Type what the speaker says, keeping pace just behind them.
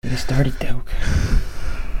get it started, dog.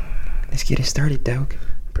 Let's get it started, dog.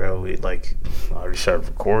 Bro, we already started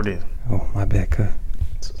recording. Oh, my bad, cut.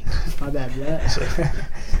 My bad, yeah. So,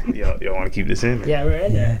 y'all want to keep this in? Yeah, we're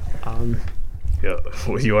in there. Yeah,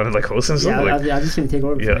 you want to host and stuff? Yeah, I'm just gonna take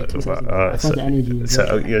over for 2 seconds. I felt the energy.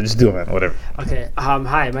 Yeah, just do it, man. Whatever. Okay.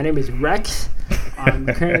 Hi, my name is Rex. I'm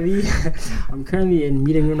currently in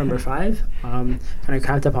meeting room number 5. Kind of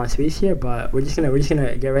cramped up on space here, but we're just gonna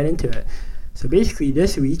get right into it. So basically,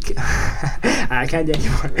 this week, I can't do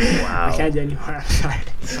anymore. Wow. I can't do anymore. I'm sorry.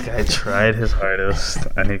 This guy tried his hardest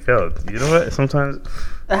and he failed. You know what? Sometimes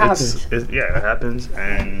It happens. it happens.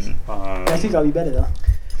 And Next week I'll be better though.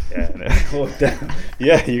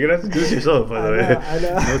 Yeah, you're gonna have to do this yourself, by the way. I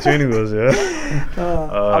know. No training wheels, yeah.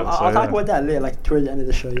 I'll talk about that later, towards the end of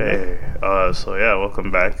the show. Hey,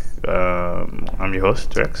 welcome back. I'm your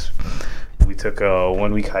host, Rex. We took a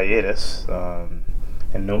 1 week hiatus,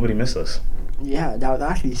 and nobody missed us. Yeah, that was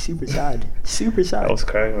actually super sad. Super sad. I was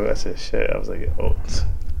crying when I said shit. I was like, oh,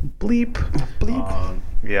 bleep.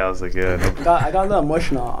 Yeah, I was like, yeah. No. I got a little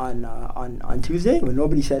emotional on Tuesday when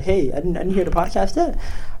nobody said, hey, I didn't hear the podcast yet.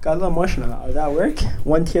 Got a little emotional. I was at work.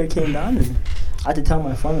 One tear came down, and I had to tell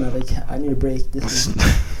my phone, I need a break.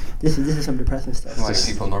 This is some depressing stuff. Why do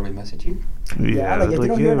people normally message you? Yeah, if you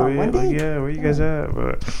don't hear it on Monday. Where you guys at?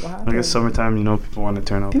 But I guess summertime, people want to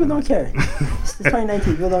turn up. People don't care. It's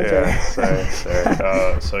 2019. People don't care.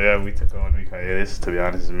 Sorry. We took a 1 week hiatus. To be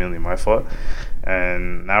honest, it's mainly my fault.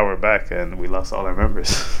 And now we're back, and we lost all our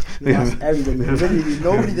members. We lost everybody.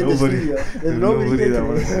 Nobody's in the studio. There's nobody that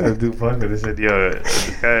wanted to do podcast. They said,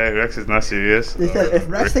 this guy Rex is not serious. They said, if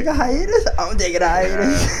Rex take a hiatus, I'm taking a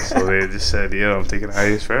hiatus. So they just said, I'm taking a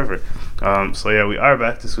hiatus forever. We are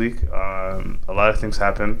back this week. A lot of things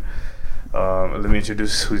happen. Let me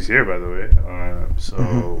introduce who's here, by the way.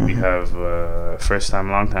 We have first time,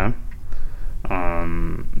 long time.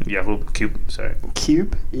 Cube, sorry.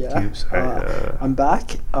 Cube, yeah. Cube, sorry. I'm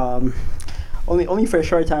back. Only for a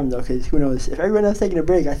short time though, because who knows? If everyone else taking a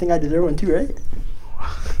break, I think I deserve one too, right?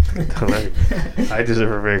 I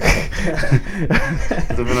deserve a break.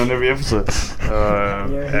 I've been on every episode.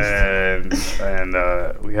 And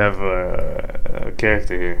we have a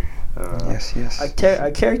character here. Yes.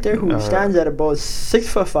 A character who stands at about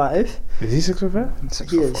 6'5". Is he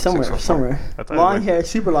 6'5"? He is somewhere. Long hair,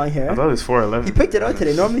 super long hair. I thought he was 4'11". He picked it out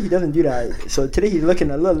today. Normally he doesn't do that. So today he's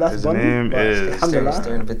looking a little less His bundled. name is...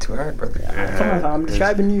 Staring a bit too hard, brother. Yeah, come on, I'm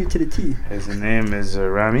describing you to the T. His name is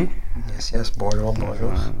Rami. Yes, border.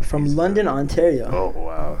 From London, Ontario. Oh,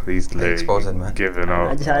 wow. He's literally giving out...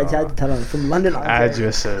 I just had to tell him. From London, Ontario.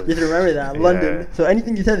 Addresses. Just remember that. London. So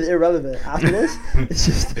anything you said is irrelevant. After this, it's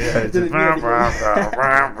just... Just past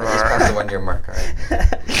the 1 year mark,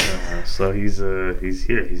 alright? So he's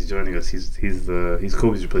here. He's joining us. He's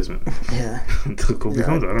Kobe's replacement. Yeah. Until Kobe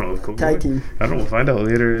comes, I don't know if Kobe. Tag team. I don't know. We'll find out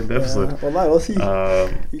later in the episode. Well, we'll see. You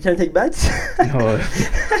trying to take bets? No.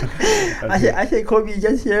 I say Kobe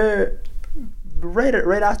gets here right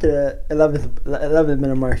after the 11th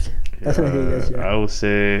minute mark. That's when I think he gets here. I would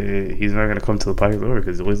say he's not gonna come till the podcast over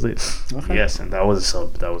because it's always late. Okay. Yes, and that was a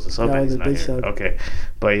sub. That was a big sub. Okay,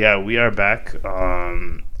 but yeah, we are back.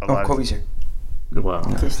 Kobe's here. Wow.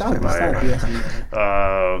 Okay, stop.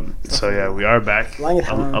 So yeah, we are back.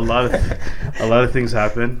 A lot of things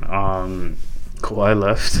happen. Kawhi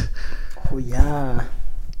left. Oh yeah,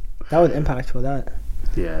 that was impactful. That.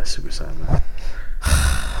 Yeah, super sad, man.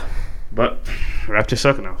 But Raptors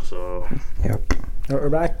suck now, so. Yep. We're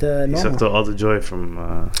back to normal. He sucked all the joy from.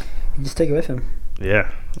 You just take it with him.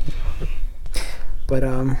 Yeah. But it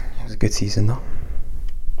was a good season though.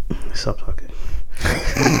 Stop talking.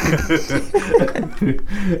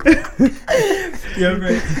 Yeah,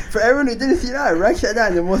 right. For everyone who didn't see that, Rex said that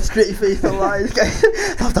in the most straight face alive.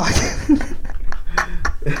 Stop talking.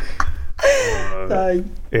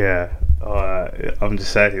 Yeah. I'm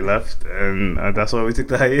just sad he left, and that's why we took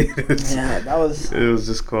the hiatus. Yeah, that was. It was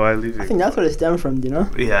just Kawhi leaving. I think that's where it stemmed from,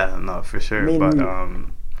 Yeah, no, for sure.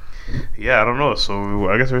 Yeah, I don't know. So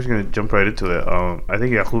I guess we're just gonna jump right into it. I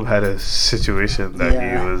think Yaqub had a situation that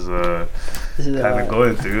he was kind of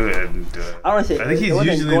going through, and I don't say. I think he's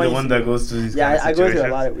usually the one that goes through these. Yeah, kind of I go through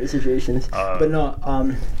a lot of situations, but no.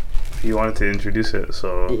 He wanted to introduce it,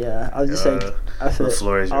 so yeah, I was just the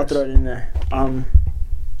floor is yours. I'll throw it in there.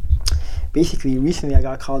 Basically, recently I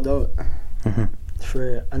got called out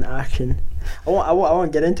for an action. I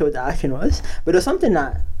won't get into what the action was, but it was something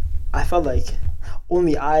that I felt like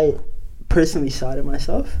only I personally saw it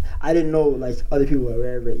myself. I didn't know other people were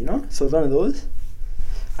aware of it, So it's one of those.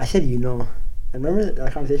 I said, and remember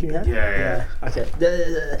that conversation we had? Yeah. Okay.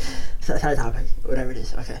 Side topic, whatever it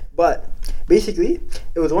is. Okay. But basically,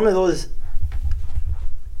 it was one of those.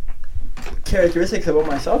 characteristics about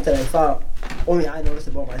myself that I thought only I noticed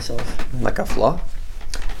about myself. Like a flaw?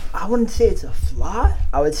 I wouldn't say it's a flaw.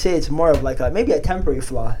 I would say it's more of like maybe a temporary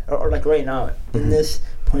flaw, or like right now in this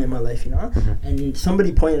point in my life, you know. And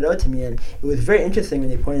somebody pointed out to me, and it was very interesting when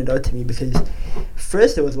they pointed it out to me, because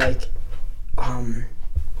first it was like, I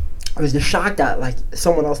was just shocked that like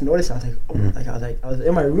someone else noticed. I was like, oh, I was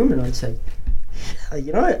in my room and I was like,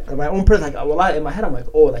 you know what? My own person, like, in my head I'm like,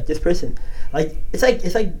 oh, like this person, like it's like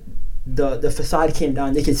the facade came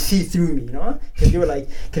down. They could see through me, you know, because they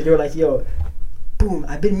were like, yo. Boom,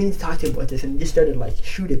 I've been meaning to talk to you about this, and just started like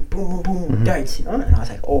shooting, boom, boom, boom, darts, you know, and I was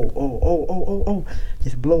like, oh,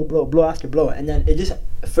 just blow after blow, and then it just,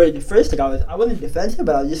 for the first, like I wasn't defensive,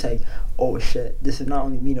 but I was just like, oh shit, this is not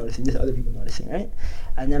only me noticing, this is other people noticing, right?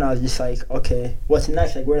 And then I was just like, okay, what's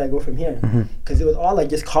next? Like, where do I go from here? Because it was all like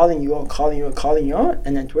just calling you out,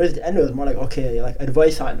 and then towards the end it was more like, okay, like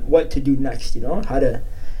advice on what to do next, you know, how to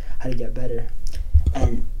get better,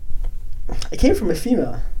 and it came from a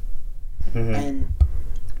female. And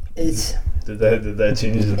it's did that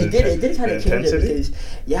change the it did kind of change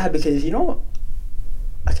it, because you know,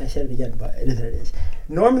 I can't say it again, but it is what it is.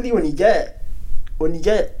 Normally when you get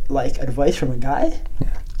like advice from a guy,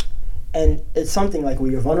 and it's something like where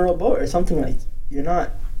you're vulnerable or something like you're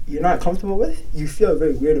not comfortable with, you feel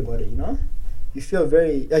very weird about it, you know. You feel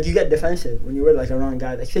very like you get defensive when you're like around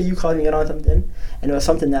guys. Like say you called me out on something, and it was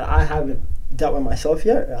something that I haven't dealt with myself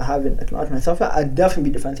yet, or I haven't acknowledged myself yet, I'd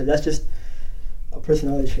definitely be defensive. That's just a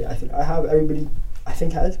personality trait I think I have. Everybody I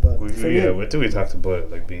think has, but what do we talk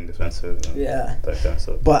about, like being defensive and that kind of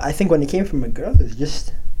stuff. But I think when it came from a girl,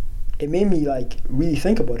 it made me like really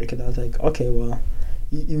think about it, because I was like, okay, well,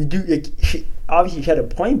 you do like, she had a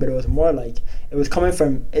point, but it was more like it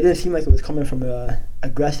didn't seem like it was coming from a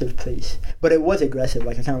aggressive place, but it was aggressive.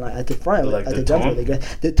 Like I kind of like at the front, like at the jump,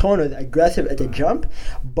 the tone was aggressive at the jump,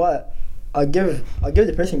 but I'll give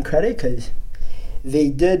the person credit, because they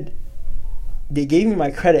gave me my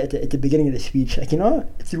credit at the beginning of the speech. Like, you know,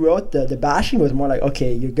 throughout the bashing was more like,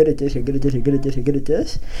 okay, you're good at this, you're good at this, you're good at this, you're good at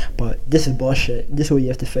this, but this is bullshit. This is what you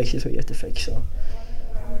have to fix. This is what you have to fix. So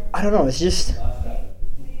I don't know. It's just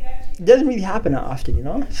it doesn't really happen that often, you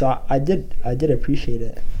know. So I did appreciate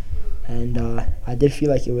it, and I did feel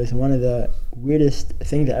like it was one of the weirdest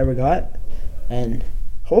things I ever got, and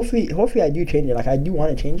hopefully I do change it. Like I do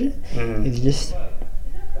want to change it. It's just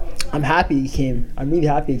I'm happy he came. I'm really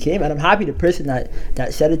happy he came, and I'm happy the person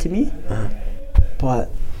that said it to me. But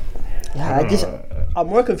yeah, I'm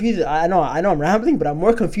more confused. I know I'm rambling, but I'm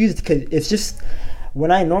more confused because it's just when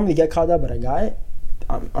I normally get called out by a guy,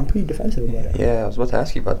 I'm pretty defensive about it. Yeah, I was about to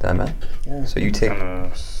ask you about that, man. Yeah. So you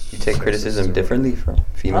take criticism differently from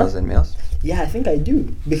females and males? Yeah, I think I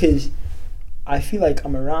do, because I feel like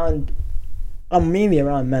I'm mainly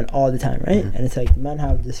around men all the time, right? And it's like men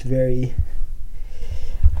have this very,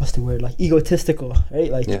 what's the word, like egotistical,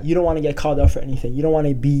 right? Like you don't want to get called out for anything. You don't want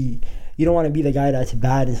to be the guy that's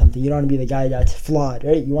bad in something. You don't want to be the guy that's flawed,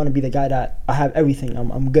 right? You want to be the guy that I have everything.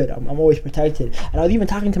 I'm good. I'm always protected. And I was even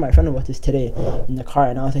talking to my friend about this today in the car,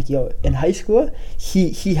 and I was like, yo, in high school,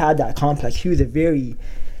 he had that complex. He was a very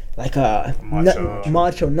like a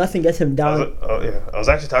macho. Nothing gets him down. I was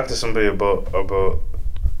actually talking to somebody about.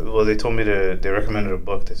 Well, they told me they recommended a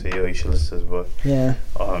book. They said, yo, you should listen to this book. Yeah.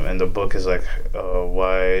 And the book is like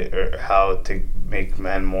how to make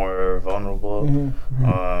men more vulnerable.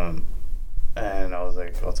 And I was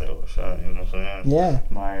like, oh shit, you know what I'm saying? Yeah.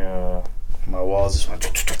 My walls just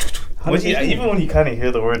went. Even when you kind of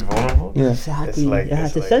hear the word vulnerable. Yeah. Exactly.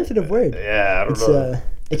 It's a sensitive word. Yeah, I don't know.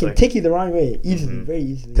 It can take you the wrong way easily, very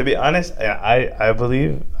easily. To be honest, I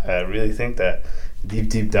really think that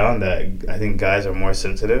deep down that I think guys are more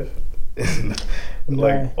sensitive.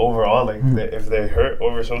 Like overall, like if they're hurt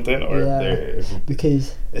over something, or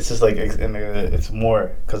because it's just like it's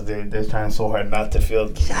more because they're trying so hard not to feel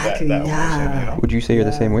that emotion. You know? Would you say you're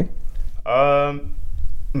the same way?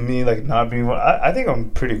 Me like not being. I think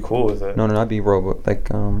I'm pretty cool with it. No, not being raw, but like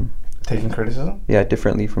taking criticism. Yeah,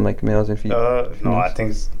 differently from like males and females. No, I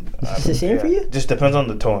think it's the same for you. Just depends on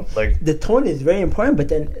the tone. Like the tone is very important, but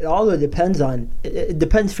then it also depends on. It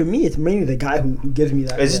depends for me. It's mainly the guy who gives me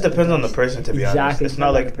that. It just depends on the person, to be honest. It's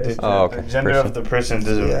not like the gender of the person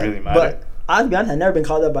doesn't really matter. But I'll be honest, I've never been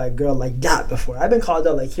called out by a girl like that before. I've been called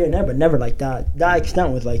out like here and there, but never like that. That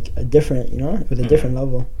extent was like a different, with a different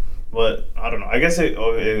level. But I don't know. I guess it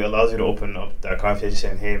allows you to open up that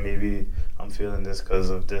conversation. Hey, maybe I'm feeling this because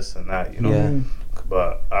of this and that, Yeah.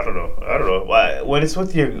 But I don't know. Why when it's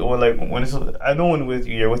with your I know when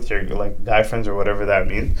you're with your like guy friends or whatever that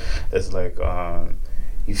means. It's like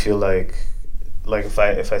you feel like like if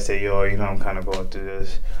I say, yo, you know, I'm kind of going through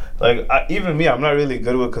this. Like even me, I'm not really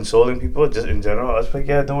good with consoling people. Just in general, I was like,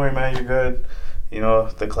 yeah, don't worry, man, you're good. You know,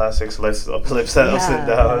 the classics, life's ups and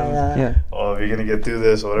downs. Yeah. Oh, you're gonna get through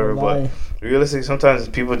this or whatever. But realistically, sometimes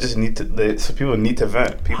people just need to. Some people need to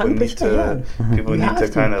vent. People need to. People need to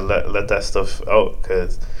kind of let that stuff out,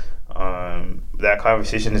 because that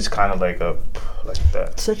conversation is kind of like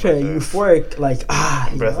that. Such a euphoric, like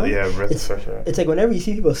breath of fresh air. It's like whenever you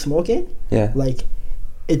see people smoking, like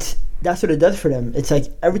that's what it does for them. It's like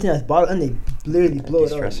everything that's bottled and they literally blow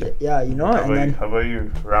it out. Yeah, you know. How about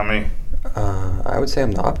you, Rami? I would say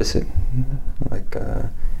I'm the opposite. Like,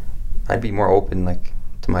 I'd be more open, like,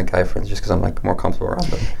 to my guy friends just because I'm, like, more comfortable around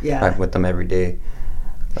them. Yeah. I'm with them every day.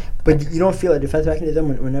 But you don't feel a defense mechanism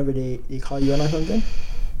whenever they call you on something?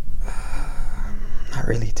 Not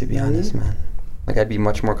really, to be honest, man. Like, I'd be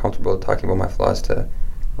much more comfortable talking about my flaws to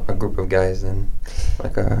a group of guys than,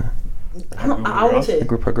 like, I would say a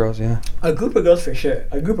group of girls, yeah. A group of girls for sure.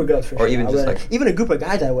 Or even just like even a group of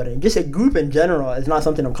guys, I wouldn't. Just a group in general is not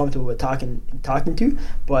something I'm comfortable with talking to.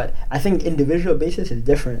 But I think individual basis is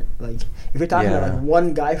different. Like if you're talking about like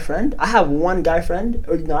one guy friend, I have one guy friend,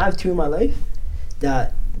 or I have two in my life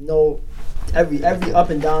that know every up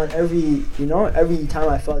and down, every time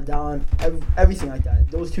I fell down, everything like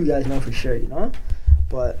that. Those two guys know for sure, you know.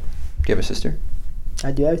 But do you have a sister?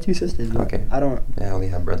 I do. I have two sisters. Okay. I don't. Yeah, I only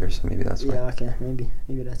have brothers, so maybe that's why. Yeah. Okay.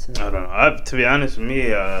 Maybe that's it. I don't know. To be honest with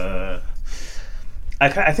me, I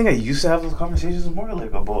think I used to have those conversations more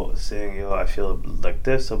like about saying, yo, I feel like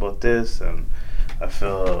this about this, and I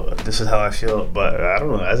feel this is how I feel. But I don't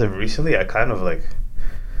know. As of recently, I kind of like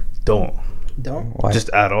don't. Why? Just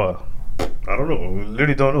at all. I don't know.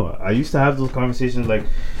 Literally don't know. I used to have those conversations like,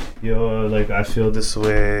 yo, like I feel this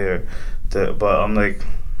way, but I'm like,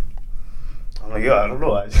 yo, I don't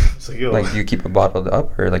know. It's like, yo. Like, you keep it bottled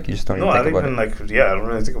up, or like you just don't even think about it? No, I don't even I don't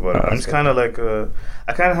really think about it. I'm just kind of like,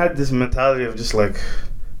 I kind of had this mentality of just like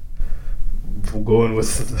going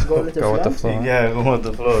with the flow. Yeah, going with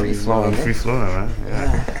the flow. Free flowing, man.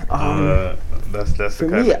 Yeah. That's for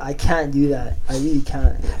me. I can't do that. I really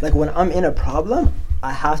can't. Like when I'm in a problem,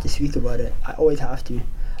 I have to speak about it. I always have to.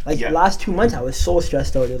 Like the last 2 months, I was so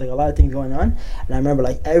stressed out. There was like a lot of things going on, and I remember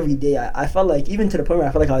like every day, I felt like, even to the point where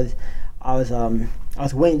I felt like I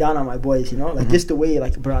was weighing down on my boys, you know, like just the way,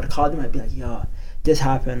 like, bro, I'd call them, I'd be like, yo, this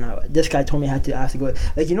happened, this guy told me I have to go,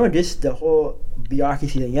 like, you know, just the whole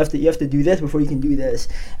bureaucracy thing. You have to do this before you can do this,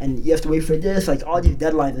 and you have to wait for this, like all these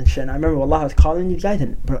deadlines and shit. And I remember, wallah, I was calling these guys,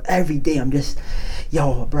 and bro, every day I'm just,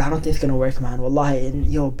 yo, bro, I don't think it's gonna work, man, wallahi, and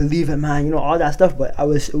yo, believe it, man, you know, all that stuff. But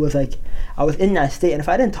it was like I was in that state, and if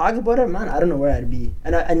I didn't talk about it, man, I don't know where I'd be.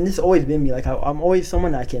 And this has always been me. Like I'm always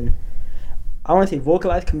someone that can, I don't want to say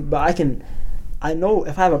vocalize, but I know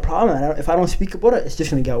if I have a problem, if I don't speak about it, it's just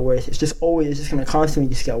gonna get worse. It's just gonna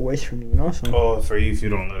constantly just get worse for me, you know. So for you, if you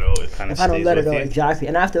don't let it out, it kind of. If I don't let it out, exactly,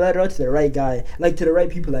 and I have to let it out to the right guy, like to the right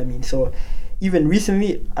people. I mean, so even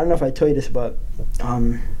recently, I don't know if I told you this, but I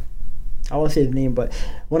won't say his name, but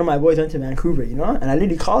one of my boys went to Vancouver, you know, and I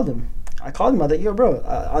literally called him. I was like, yo, bro,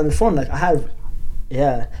 on the phone, like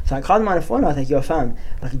so I called him on the phone. I was like, yo, fam,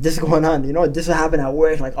 like, this is going on, you know, this will happen at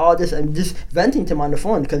work, like all this. I'm just venting to him on the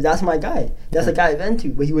phone because that's my guy. That's the guy I vent to,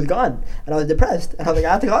 but he was gone, and I was depressed, and I was like,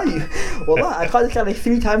 I have to call you. Well, I called this guy like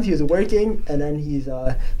 3 times. He was working, and then he's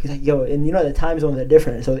like, yo, and you know the time zones are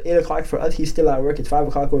different. So 8 o'clock for us, he's still at work. It's 5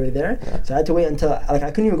 o'clock over there. So I had to wait until, like,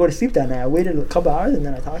 I couldn't even go to sleep that night. I waited a couple hours, and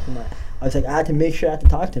then I talked to him. I was like, I had to make sure I had to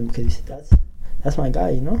talk to him because that's my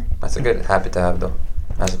guy, you know. That's a good habit to have, though,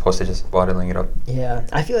 as opposed to just bottling it up. Yeah,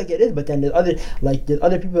 I feel like it is, but then there's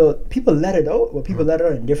other people let it out. Well, people let it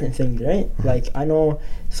out in different things, right? Like I know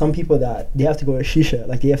some people that they have to go to shisha,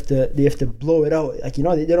 like they have to blow it out. Like, you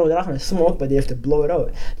know, they're not gonna smoke, but they have to blow it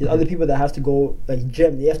out. There's other people that have to go like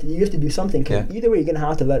gym. You have to do something. Cause either way, you're gonna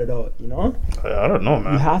have to let it out. You know. I don't know,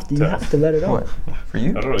 man. You have to let it out. What? For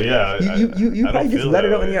you? I don't know. Yeah. You probably just let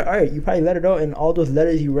it out in your art. You probably let it out in all those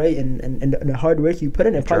letters you write and the hard work you put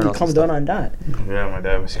in. It probably comes down on that. Yeah, my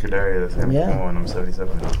dad was secretary. Yeah. When I'm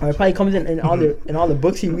 77. Or it probably comes in all the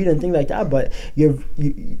books you read and things like that. But you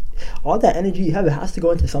all that energy you have, it has to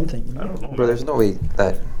go into something. You know? I don't know, bro. There's no way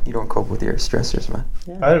that you don't cope with your stressors, man.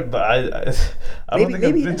 Yeah. I don't think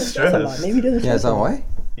I've been stressed. Maybe he doesn't. Yeah, is that why?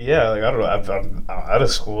 Yeah, like I don't know. I'm out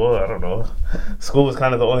of school. I don't know. School was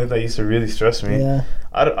kind of the only thing that used to really stress me. Yeah.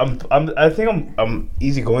 I think I'm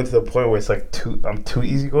easy going to the point where it's like I'm too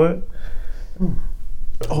easy going.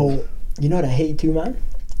 Oh, you know what I hate too, man?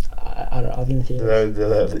 I was gonna say did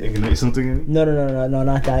that ignite something in you? No,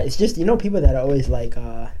 not that. It's just, you know, people that are always like,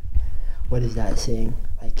 what is that saying?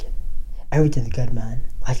 Like, everything's good, man.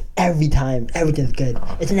 like every time, everything's good.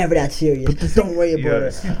 It's never that serious. Don't worry about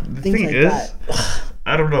it. The Things thing like is, that.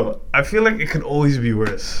 I don't know. I feel like it could always be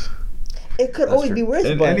worse. It could always be worse,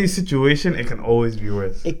 In but any situation, it can always be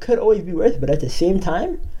worse. it could always be worse. But at the same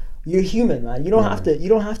time, you're human, man. You don't have to. You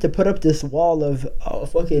don't have to put up this wall of a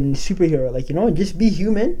fucking superhero. Like, just be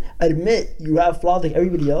human. Admit you have flaws like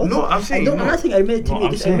everybody else. No, I'm saying. I'm not saying admit it to you.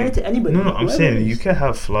 Just admit it to anybody. No, I'm saying you can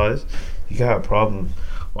have flaws. You can have problems.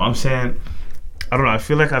 Well, I'm saying, I don't know. I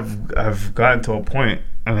feel like I've gotten to a point.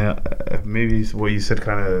 I mean, maybe what you said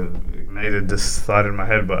kind of ignited this thought in my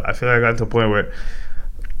head, but I feel like I got to a point where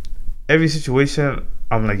every situation,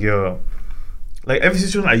 I'm like, yo, like every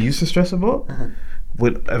situation I used to stress about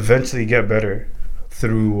would eventually get better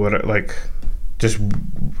through just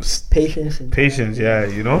patience, yeah,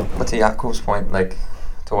 But to Yakov's point, like,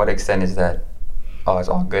 to what extent is that, oh, it's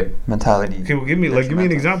all good mentality? Okay, well, give me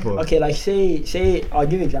an example. Okay, like say I'll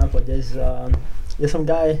give you an example. There's some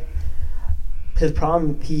guy. His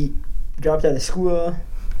problem, he dropped out of school.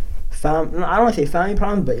 I don't want to say family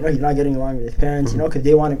problems, but he's not getting along with his parents. Because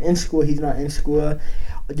they want him in school, he's not in school.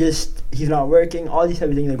 Just he's not working. All these type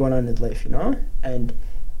of things are going on in his life, And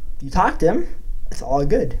you talk to him, it's all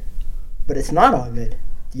good, but it's not all good.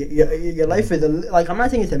 Your life is I'm not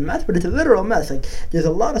saying it's a mess, but it's a literal mess. Like, there's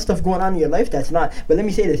a lot of stuff going on in your life that's not. But let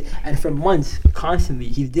me say this, and for months, constantly,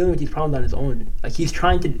 he's dealing with these problems on his own. Like, he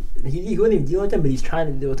wasn't even dealing with them, but he's trying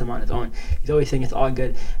to deal with them on his own. He's always saying it's all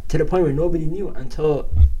good, to the point where nobody knew until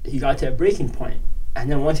he got to a breaking point. And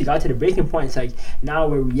then once he got to the breaking point, it's like, now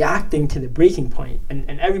we're reacting to the breaking point, and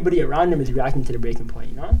everybody around him is reacting to the breaking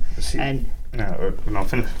point, See, And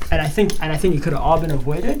finish. And I think it could have all been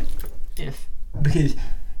avoided because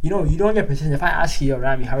you don't get persistent. If I ask you, yo,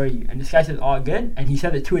 Rami, how are you? And this guy says all good, and he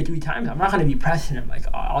said it 2 or 3 times, I'm not gonna be pressing him. Like,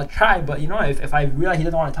 I'll try, but if I realize he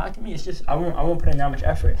doesn't want to talk to me, it's just I won't put in that much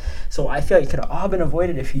effort. So I feel like it could have all been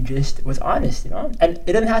avoided if he just was honest, And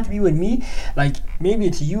it doesn't have to be with me. Like, maybe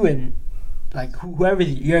it's you and like whoever's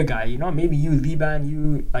your guy, maybe you, Liban,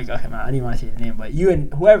 you, like, okay, man, I didn't want to say his name, but you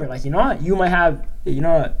and whoever, like, you might have,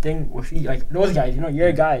 a thing with you, like, those guys,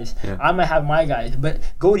 your guys. Yeah. I might have my guys, but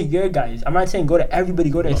go to your guys. I'm not saying go to everybody,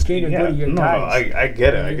 go to a stranger, go to your guys. No, I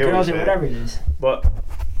get it. I get what you're saying. Whatever it is. But,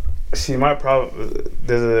 see, my problem,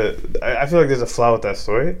 I feel like there's a flaw with that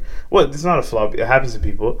story. Well, it's not a flaw, it happens to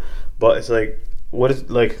people, but it's like, what is,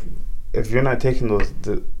 like, if you're not taking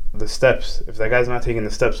the steps, if that guy's not taking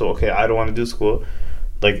the steps, so okay, I don't want to do school,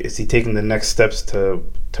 like, is he taking the next steps to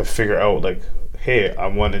figure out, like, hey, I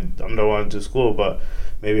don't want to do school, but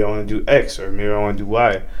maybe I want to do X, or maybe I want to do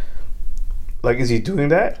Y? Like, is he doing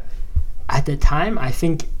that? At the time, I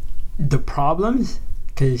think the problems,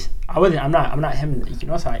 because I'm not him,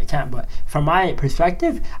 so I can't, but from my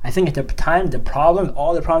perspective, I think at the time,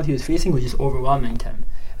 all the problems he was facing was just overwhelming to him.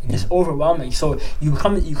 Just overwhelming. So you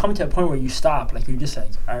come to a point where you stop. Like, you're just like,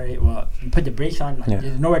 all right, well, you put the brakes on. Like,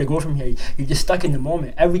 there's nowhere to go from here. You're just stuck in the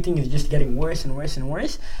moment. Everything is just getting worse and worse and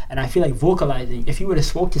worse. And I feel like vocalizing. If you would have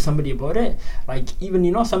spoke to somebody about it, like, even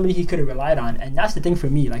somebody he could have relied on. And that's the thing for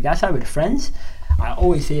me. Like, that's why with friends, I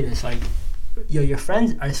always say this. Like, your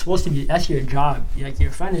friends are supposed to be. That's your job. Like, your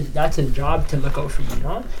friend that's a job to look out for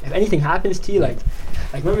you. If anything happens to you, like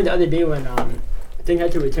remember the other day when Thing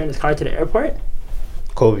had to return his car to the airport.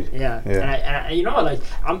 Kobe. Yeah. And I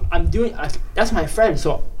I'm doing, that's my friend,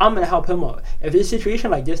 so I'm gonna help him out. If this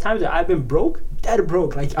situation, like, there's times that I've been dead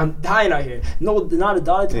broke, like, I'm dying out here, not a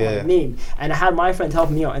dollar to my name, and I had my friends help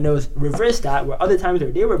me out, and it was reverse that, where other times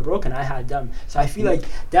where they were broke and I had them. So I feel like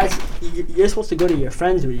you're supposed to go to your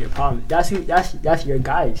friends with your problems. That's your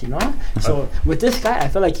guys, So with this guy, I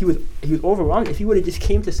feel like he was overwhelmed. If he would have just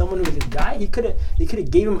came to someone who was his guy, they could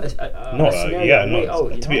have gave him a scenario way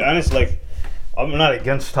out. To be honest, like, I'm not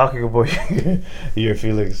against talking about your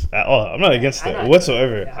feelings at all. I'm not against that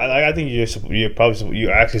whatsoever. Yeah. I think you're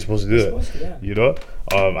actually supposed to do that.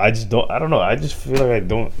 I just don't. I don't know. I just feel like I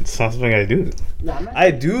don't. It's not something I do. No,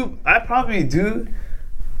 I do. I probably do.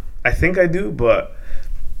 I think I do, but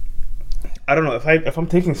I don't know. If I'm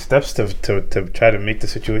taking steps to try to make the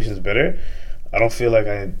situations better, I don't feel like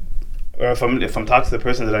I. Or if I'm talking to the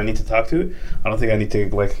person that I need to talk to, I don't think I need to,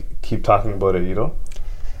 like, keep talking about it.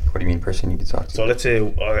 What do you mean person you can talk to? So let's say,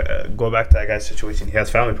 go back to that guy's situation. He has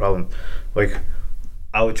family problems. Like,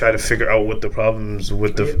 I would try to figure out what the problems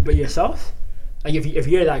with the... But yourself? Like, if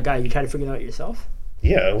you're that guy, you try to figure it out yourself?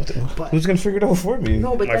 Yeah. Who's going to figure it out for me?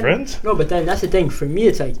 My friends? No, but then that's the thing. For me,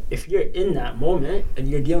 it's like, if you're in that moment and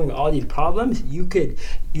you're dealing with all these problems, your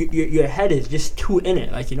head is just too in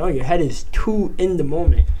it. Like, your head is too in the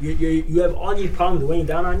moment. You have all these problems weighing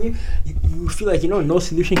down on you. You feel like, no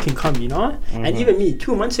solution can come, Mm-hmm. And even me,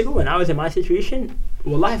 2 months ago, when I was in my situation,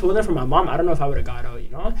 Well, if it wasn't for my mom, I don't know if I would have got out, you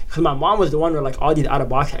know? Because my mom was the one with like all these out of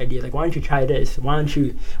box ideas. Like, why don't you try this? Why don't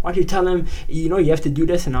you tell him, you know, you have to do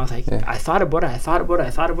this? And I was like, I thought about it,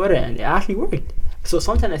 and it actually worked. So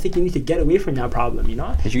sometimes I think you need to get away from that problem, you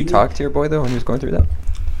know? Did you talk to your boy though when he was going through that?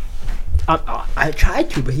 I tried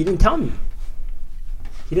to, but he didn't tell me.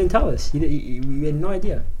 He didn't tell us. We had no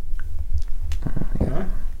idea. You know?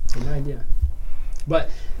 We had no idea.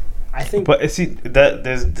 But I think. But see, that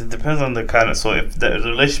it depends on the kind of. So if the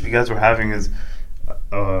relationship you guys were having is,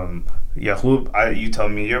 you tell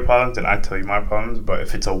me your problems and I tell you my problems. But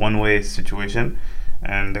if it's a one-way situation,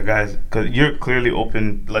 and the guys, because you're clearly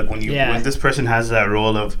open, like when this person has that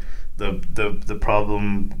role of the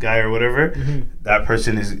problem guy or whatever, that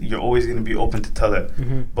person you're always going to be open to tell it.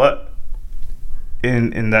 But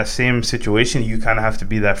in that same situation, you kind of have to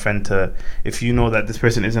be that friend to, if you know that this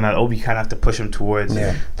person isn't at all, you kind of have to push them towards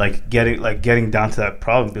getting down to that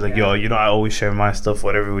problem. Be like, yo, you know, I always share my stuff,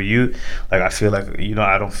 whatever, with you. Like, I feel like, you know,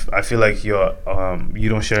 I feel like you're you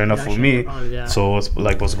don't share enough with me. So what's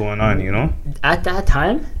going on, you know? At that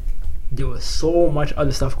time, there was so much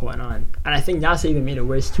other stuff going on, and I think that's even made it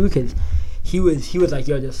worse too, because he was like,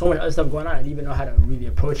 yo, there's so much other stuff going on, I didn't even know how to really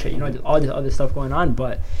approach it, you know, there's all this other stuff going on.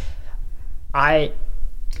 But to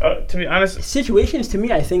be honest, situations, to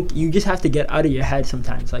me, I think you just have to get out of your head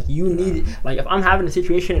sometimes. Like, you need, like, if I'm having a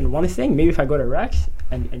situation in one thing, maybe if I go to Rex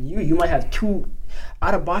and you might have two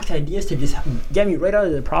out of box ideas to just get me right out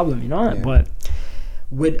of the problem, you know. But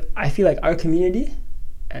I feel like our community,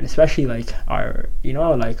 and especially like our, you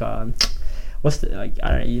know, like what's the, like,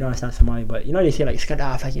 I don't know, you know, it's not Somali, but you know, they say like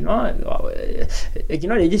skadaf, like, you know, like, you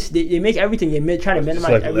know, they make everything, they try to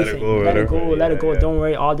minimize like everything, let it go, don't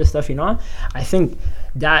worry, all this stuff, you know. I think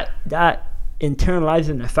that internalizes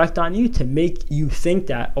an effect on you to make you think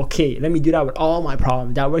that, okay, let me do that with all my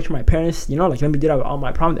problems. That works for my parents, you know, like, let me do that with all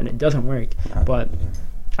my problems, and it doesn't work. But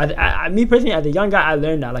me personally, as a young guy, I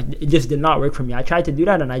learned that, like, it just did not work for me. I tried to do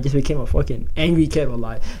that, and I just became a fucking angry kid.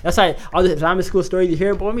 Wallahi. That's why all the Islamic school stories you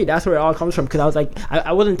hear about me, that's where it all comes from. Because I was like,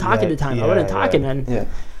 I wasn't talking at the time. I wasn't talking, and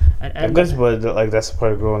that's what, like, that's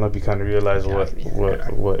part of growing up. You kind of realize what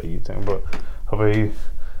you think. But how about you?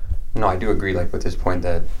 No, I do agree. Like, with this point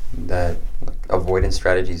that like, avoidance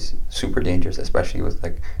strategies super dangerous, especially with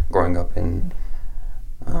like growing up in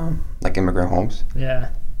like immigrant homes. Yeah.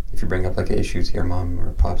 If you bring up like issues to your mom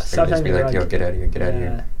or pops, they just be like, yo, get out of here, get out of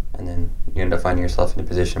here. And then you end up finding yourself in a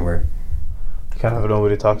position where you kind of have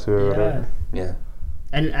nobody to talk to or whatever. Yeah.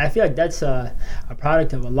 And I feel like that's a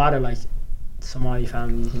product of a lot of like Somali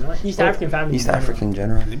families, you know, East African families. East African in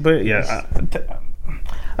general. But yeah,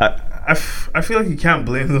 I feel like you can't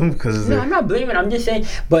blame them because. No, I'm not blaming. I'm just saying,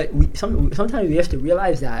 but sometimes we have to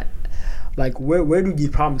realize that. Like, where do these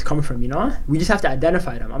problems come from, you know? We just have to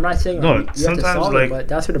identify them. I'm not saying we have to solve it, but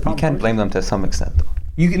that's where the problem comes from. You can't blame them to some extent, though.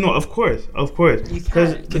 You can, no, of course. You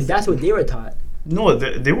can't, because that's what they were taught. No,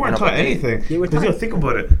 they weren't taught anything. They were taught. Think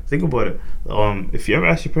about it. If you ever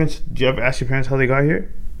ask your parents, do you ever ask your parents how they got here?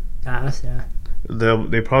 Yeah.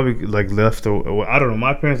 They probably like left. I don't know.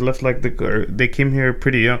 My parents left they came here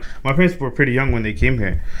pretty young. My parents were pretty young when they came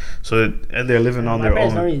here, so they're living on their own. My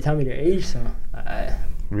parents don't really tell me their age, so.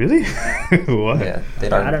 Really? What? Yeah,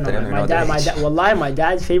 I don't know. My dad. Wallahi, my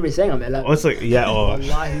dad's favorite saying, I'm 11. Oh, it's like, yeah. Oh.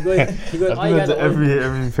 Wallahi, he goes. All you guys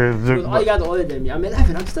are older than me. I'm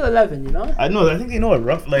 11. I'm still 11. You know. I know. I think they know a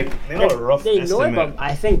rough. They know it, but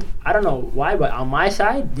I think I don't know why. But on my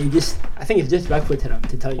side, I think it's disrespectful to them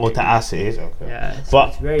to tell you. Well, to ask the age, okay. Yeah. But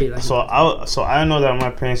it's very like. So I know that my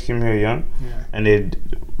parents came here young, and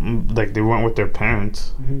they weren't with their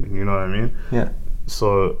parents. Mm-hmm. You know what I mean? Yeah.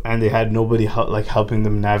 So, and they had nobody helping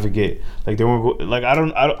them navigate. Like, they weren't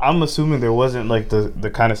I'm assuming there wasn't like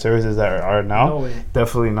the kind of services that are now. No way.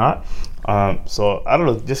 Definitely not. So I don't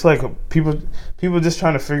know. Just like people just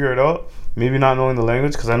trying to figure it out. Maybe not knowing the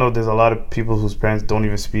language, because I know there's a lot of people whose parents don't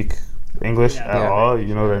even speak English at all.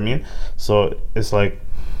 You know what I mean? So it's like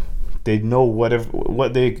they know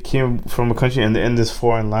what they came from a country and they're in this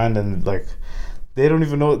foreign land, and like. They don't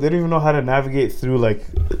even know how to navigate through like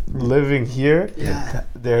living here. Yeah.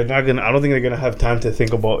 They're not gonna. I don't think they're gonna have time to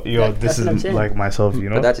think about this is like myself. You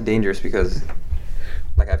know. But that's dangerous because,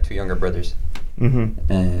 like, I have two younger brothers,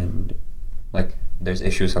 and like there's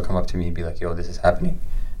issues. They'll come up to me and be like, "Yo, this is happening,"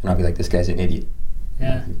 and I'll be like, "This guy's an idiot."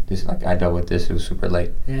 Yeah. This like I dealt with this. It was super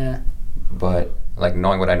late. Yeah. But like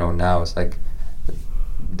knowing what I know now, it's like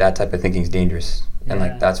that type of thinking is dangerous, and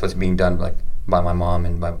like that's what's being done like by my mom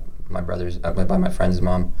and by my brother's by my friend's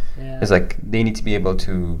mom. It's like they need to be able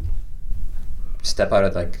to step out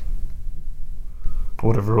of like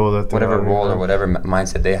whatever role or whatever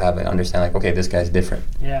mindset they have and understand like, okay, this guy's different.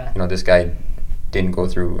 Yeah. You know, this guy didn't go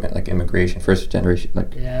through like immigration, first generation,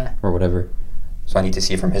 like or whatever. So I need to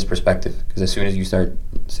see it from his perspective, because as soon as you start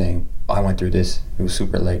saying, "Oh, I went through this, it was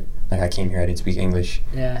super light. Like I came here, I didn't speak English."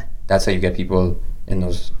 Yeah. That's how you get people in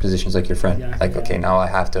those positions, like your friend. Exactly, like, okay, now I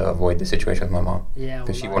have to avoid the situation with my mom. Yeah.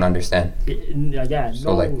 Because she won't understand.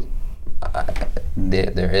 So like,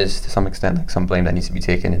 there is to some extent like some blame that needs to be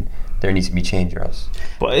taken, and there needs to be change, or else.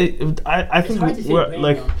 But I think we're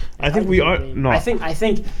like, I think we are no. I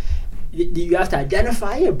think you have to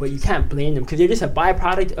identify it, but you can't blame them because they're just a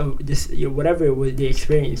byproduct of this, whatever it was they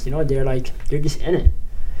experienced. They're just in it.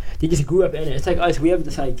 They just grew up in it. It's like us. We have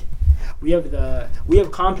this like, we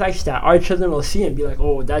have complex that our children will see and be like,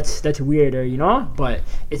 oh, that's weird, or but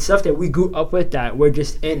it's stuff that we grew up with that we're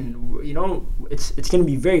just in. It's gonna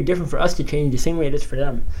be very different for us to change the same way it is for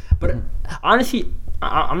them. But honestly,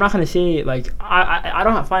 I'm not gonna say like I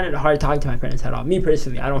don't find it hard talking to my parents at all. Me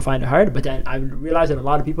personally, I don't find it hard. But then I realize that a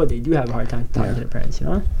lot of people, they do have a hard time talking to their parents.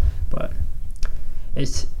 But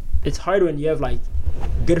it's hard when you have like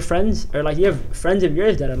good friends, or like you have friends of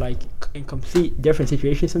yours that are like in complete different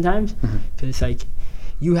situations sometimes, because it's like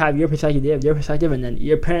you have your perspective, they have their perspective, and then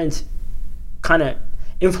your parents kind of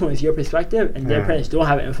influence your perspective, and their parents don't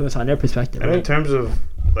have an influence on their perspective. And right? in terms of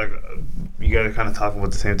like, you gotta kind of talk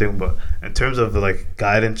about the same thing, but in terms of like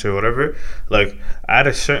guidance or whatever, like at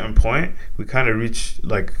a certain point we kind of reach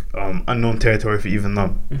like unknown territory for even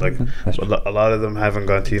them. Like a lot of them haven't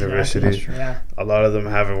gone to university. A lot of them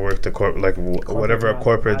haven't worked a whatever a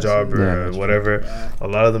corporate job or whatever. A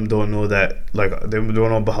lot of them don't know that, like they don't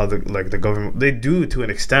know about how the government, they do to an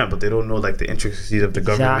extent, but they don't know like the intricacies of the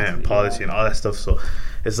government and policy and all that stuff. So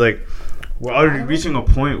it's like we're already reaching a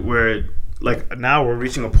point where, like now we're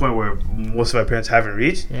reaching a point where most of our parents haven't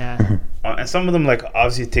reached. And some of them like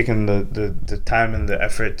obviously taking the time and the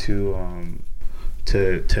effort to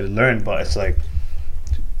learn, but it's like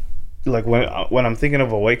when I'm thinking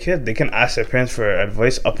of a white kid, they can ask their parents for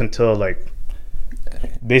advice up until like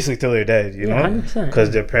basically till they're dead, because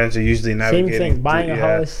their parents are usually navigating. Same thing, buying a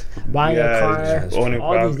house, buying a car, owning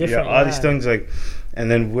all these different, all these things like. And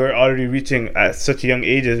then we're already reaching at such a young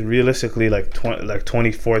age, realistically like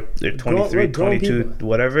 24 or 23, 22,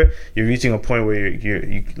 whatever. You're reaching a point where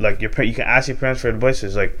you can ask your parents for advice.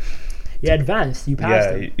 It's like you're advanced. You passed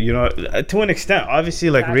them. To an extent. Obviously,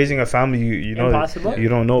 like raising a family, you know, impossible. You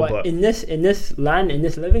don't know, but in this land, in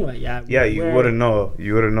this living, like you wouldn't know.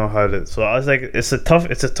 You wouldn't know how to. So I was like, it's a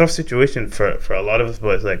tough situation for a lot of us,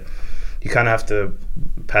 but it's like you kind of have to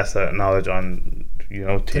pass that knowledge on.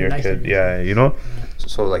 To your kid,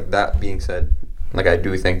 So like that being said, like I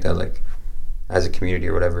do think that like as a community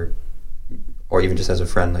or whatever, or even just as a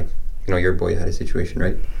friend, like your boy had a situation,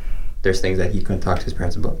 right? There's things that he couldn't talk to his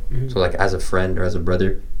parents about. So like as a friend or as a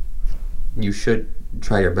brother, you should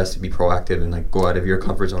try your best to be proactive and like go out of your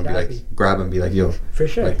comfort zone, be like grab him, be like, yo, for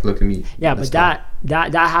sure, like look at me. Yeah, but that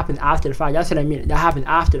happened after the fact. That's what I mean. That happened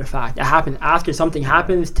after the fact. That happened after something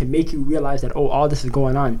happens to make you realize that all this is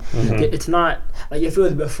going on. It's not like if it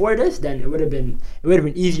was before this, then it would have been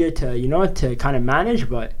easier to to kind of manage.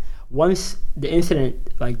 But once the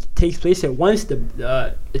incident like takes place, and once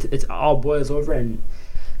it's all boils over, and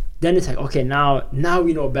then it's like, okay, now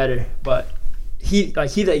we know better. But he's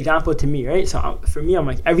the example to me, right? So for me, I'm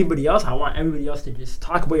like everybody else. I want everybody else to just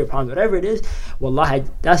talk about your problems, whatever it is. Wallahi,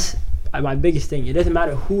 that's my biggest thing. It doesn't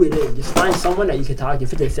matter who it is. Just find someone that you can talk to.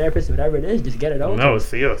 If it's a therapist, whatever it is, just get it out. No,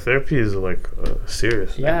 therapy is like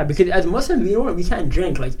serious. Yeah, because as Muslims, we can't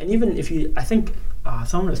drink. Like, and even if I think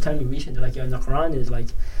someone was telling me recently, like in the Quran, there's like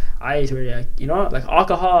ayahs where like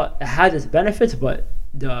alcohol, it has its benefits, but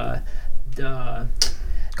the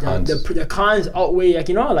cons outweigh,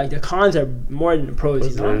 like the cons are more than the pros.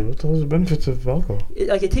 What's the benefits of alcohol?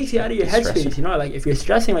 It takes you out of your headspace. Like if you're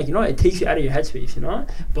stressing, it takes you out of your headspace.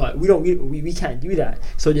 But we can't do that.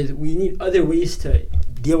 So we need other ways to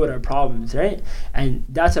deal with our problems, right? And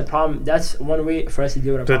that's a problem. That's one way for us to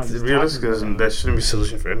deal with our problems. But realistically, that shouldn't be a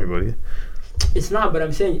solution for anybody. It's not, but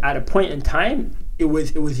I'm saying at a point in time, it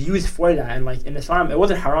was used for that, and like in Islam, it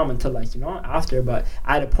wasn't haram until after, but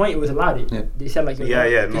at a point it was allowed. They said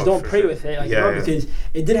don't pray with it, because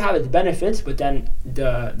it did have its benefits, but then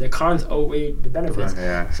the cons outweigh the benefits.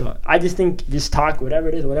 So I just think just talk, whatever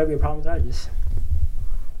it is, whatever your problems are, just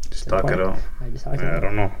talk it out. I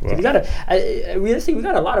don't know. Well, we got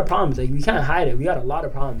a lot of problems. Like we can't hide it. We got a lot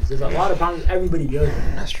of problems. There's a lot of problems everybody deals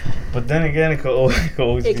with. That's true. But then again, it could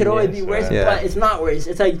always be worse. But it's not worse.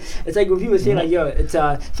 It's like when people say like, yo, it's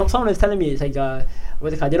someone was telling me it's like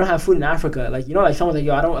what's it called? They don't have food in Africa. Like, you know, like someone's like,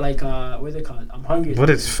 yo, I don't like, what's it called? I'm hungry. But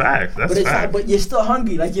it's fact. That's fact. But you're still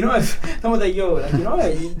hungry. Like, you know, if someone's like, yo, like, you know,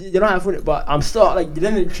 they don't have food, but I'm still, like, it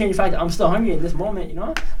doesn't change the fact that I'm still hungry in this moment, you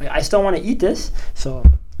know? Like, I still want to eat this. So,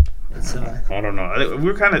 it's, I don't know. We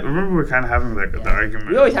were kind of having, like, the argument.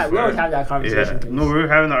 We always have that conversation. Yeah. No, we were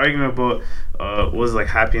having the argument about, was, like,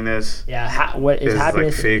 happiness. Yeah, what is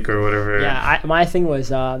happiness? Like, fake or whatever. Yeah, my thing was,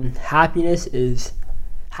 happiness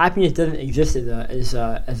doesn't exist as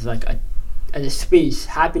a space.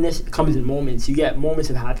 Happiness comes in moments. You get moments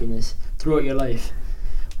of happiness throughout your life,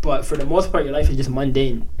 but for the most part, your life is just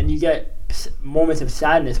mundane, and you get moments of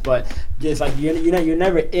sadness. But just like you're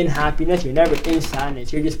never in happiness. You're never in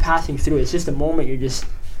sadness. You're just passing through. It's just a moment. You're just,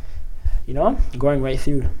 you know, going right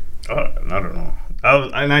through. I don't know.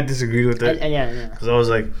 I disagreed with that. Yeah. Because I was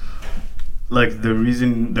like the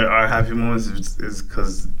reason there are happy moments is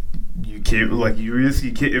because you came, like,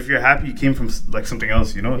 if you're happy, you came from like something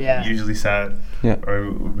else, you know. Yeah. Usually sad. Yeah. Or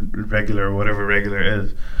regular, or whatever regular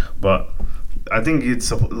is. But I think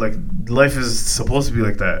it's like life is supposed to be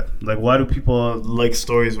like that. Like, why do people like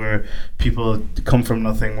stories where people come from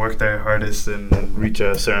nothing, work their hardest, and reach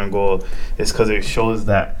a certain goal? It's because it shows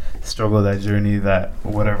that struggle, that journey, that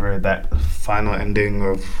whatever, that final ending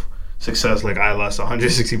of success. Like, I lost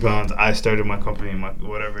 160 pounds. I started my company,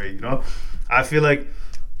 whatever. You know, I feel like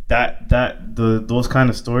those kind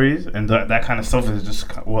of stories and that kind of stuff is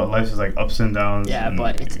just what life is like, ups and downs. Yeah,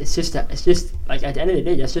 but it's just like at the end of the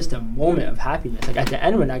day, that's just a moment of happiness. Like, at the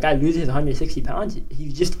end, when that guy loses 160 pounds,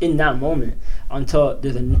 he's just in that moment until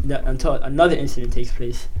until another incident takes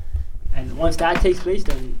place. And once that takes place,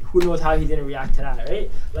 then who knows how he's gonna react to that,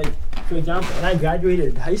 right? Like, for example, when I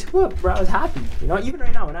graduated high school, bro, I was happy. You know, even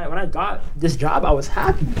right now, when I got this job, I was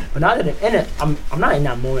happy. But now that I'm in it, I'm not in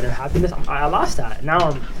that moment of happiness. I lost that. Now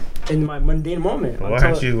I'm in my mundane moment. Why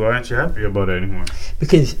aren't you happy about it anymore?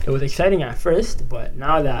 Because it was exciting at first, but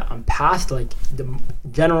now that I'm past like the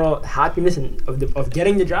general happiness of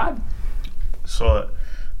getting the job. So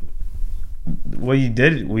what you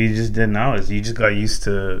just did now is you just got used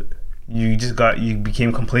to. You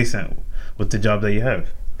became complacent with the job that you have.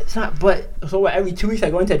 It's not, but so what? Every 2 weeks I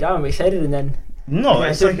go into a job, I'm excited, and then no,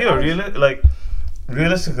 it's like, yo,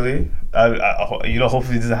 realistically, I you know,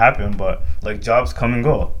 hopefully this doesn't happen, but like, jobs come and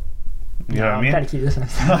go. You know what I mean? I'm trying to keep this one.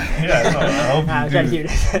 Yeah, no, I hope you I'm do. trying to keep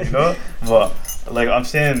this. You know, but like, I'm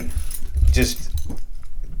saying, just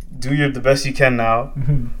do the best you can now.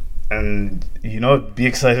 Mm-hmm. And, you know, be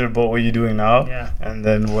excited about what you're doing now. Yeah. And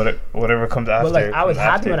then whatever comes after. Well, like, I was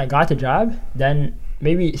happy when I got the job. Then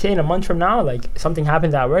maybe, say in a month from now, like, something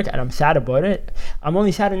happens at work and I'm sad about it. I'm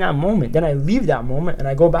only sad in that moment. Then I leave that moment and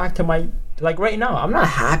I go back to my, like, right now, I'm not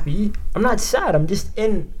happy. I'm not sad. I'm just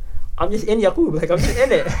in Yaqub. Like, I'm just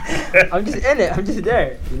in it. I'm just in it. I'm just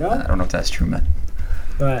there, you know? I don't know if that's true, man.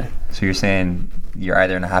 What? So you're saying you're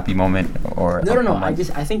either in a happy moment or no. I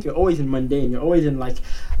think you're always in mundane. You're always in like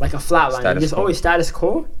a flat line. You're just always status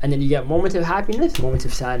quo, and then you get moments of happiness, moments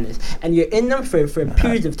of sadness, and you're in them for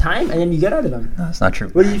periods of time, and then you get out of them. No, that's not true.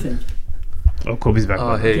 What do you think? Oh, Kobe's back.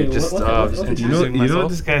 Oh, hey, okay, just introducing myself. You know what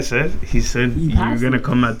this guy said? He said you're gonna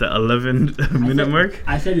come at the 11-minute mark.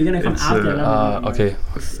 I said you're gonna come after 11 minute okay.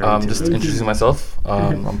 Just introducing myself.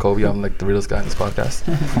 I'm Kobe. I'm like the realest guy in this podcast.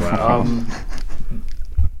 Wow.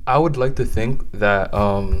 I would like to think that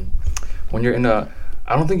when you're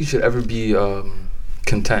I don't think you should ever be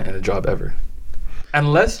content in a job ever.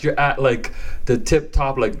 Unless you're at like the tip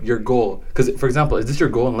top, like your goal. Because, for example, is this your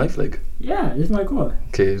goal in life? Like, yeah, this is my goal.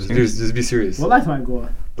 Okay, just be serious. Well, that's my goal.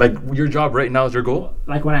 Like, your job right now is your goal?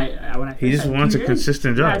 Like when I he just wants a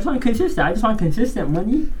consistent job. Yeah, I just want consistent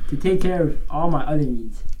money to take care of all my other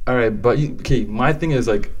needs. All right, but my thing is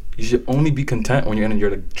like you should only be content when you're in your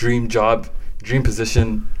like dream job, dream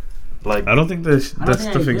position. Like, I don't think that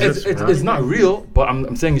stuff exists. It's not real, but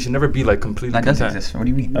I'm saying you should never be like completely that does content. exist. What do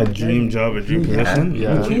you mean? A dream job, a dream position?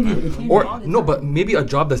 Yeah. It changes Or no, but maybe a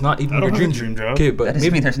job that's not even your dream job. Okay, but that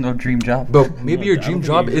doesn't mean there's no dream job. But maybe your dream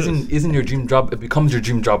job isn't your dream job. It becomes your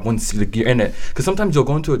dream job once like, you're in it. Because sometimes you'll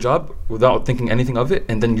go into a job without thinking anything of it,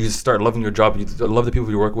 and then you just start loving your job. You love the people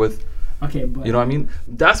you work with. Okay, but you know what I mean?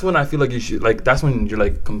 That's when I feel like you should like. That's when you're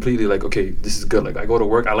like completely like, okay, this is good. Like I go to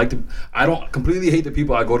work. I don't completely hate the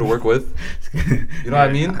people I go to work with. You know what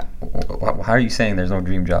I mean? How are you saying there's no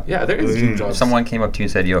dream job? Yeah, there is dream jobs. If someone came up to you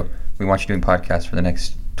and said, "Yo, we want you doing podcasts for the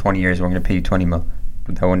next 20 years. We're going to pay you 20 mil."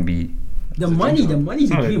 That wouldn't be. The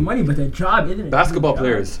money's a dream money, but the job isn't. Basketball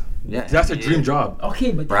players. Yeah, That's a dream job.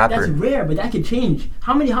 Okay, but Rapper. that's rare. But that could change.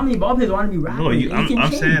 How many ball players want to be rappers? No, It can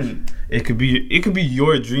I'm change. saying it could be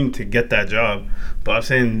your dream to get that job, but I'm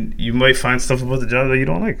saying you might find stuff about the job that you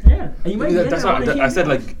don't like. Yeah, and you might get That's it, why wanna I change said, it.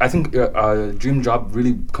 like, I think a dream job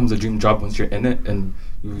really becomes a dream job once you're in it and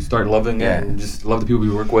you start loving it and just love the people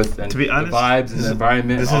you work with and To be honest, the vibes and the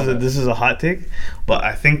environment. This is a hot take, but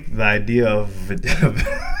I think the idea of I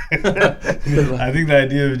think the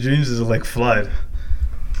idea of dreams is like flawed.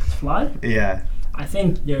 It's flawed. Yeah. I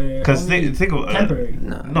think they're Because only think about temporary.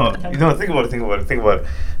 No, think about it.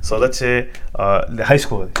 So let's say the high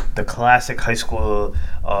school, the classic high school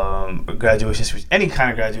graduation speech, any kind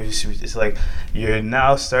of graduation speech. It's like you're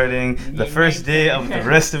now starting the first day of the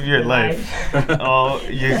rest of your life.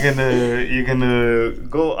 You're gonna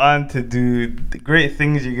go on to do great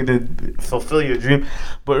things. You're gonna fulfill your dream.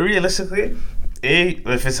 But realistically,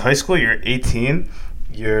 if it's high school, you're 18.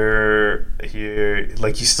 You're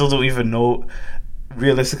like you still don't even know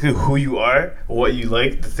realistically who you are, what you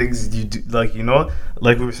like, the things you do, like, you know,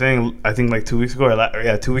 like we were saying, I think like 2 weeks ago,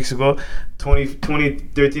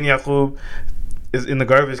 2013 Yaqub is in the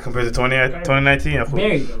garbage compared to 2019 Yaqub.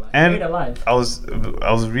 Buried alive. I was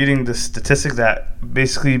reading the statistic that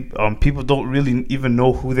basically people don't really even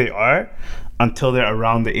know who they are until they're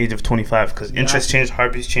around the age of 25, because interests change,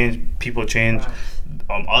 heartbeats change, people change,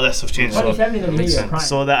 all that stuff changes.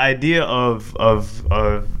 So the idea of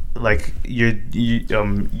like you're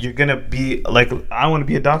gonna be like, I want to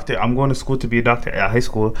be a doctor, I'm going to school to be a doctor at high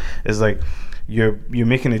school, is like you're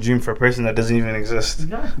making a dream for a person that doesn't even exist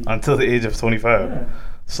until the age of 25. Yeah.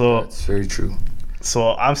 So That's very true.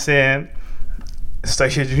 So I'm saying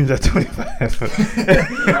start your dreams at 25. So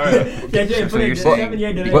you're saying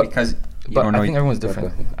because you But don't know I think everyone's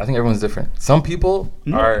different. Some people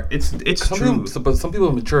are. It's true. But some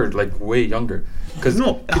people matured like way younger. Because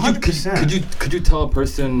No, 100%. could you tell a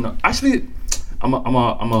person? Actually, I'm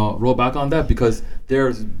a roll back on that, because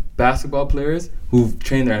there's basketball players who've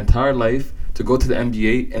trained their entire life to go to the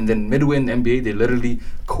NBA, and then midway in the NBA they literally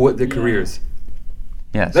quit their careers.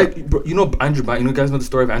 Yeah. So Like, bro, you know Andrew Bynum. You guys know the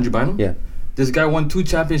story of Andrew Bynum? yeah. This guy won 2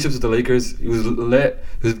 championships with the Lakers. He was lit.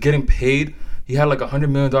 He was getting paid. He had like $100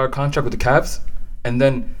 million contract with the Cavs, and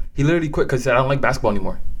then he literally quit because he said, "I don't like basketball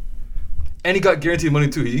anymore." And he got guaranteed money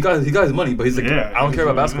too. He got his money, but he's like, Yeah, "I don't care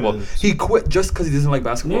about basketball." He quit just because he doesn't like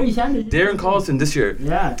basketball. Mary Sanders. Darren Collison this year,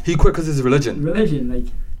 Yeah. he quit because of his religion. Religion,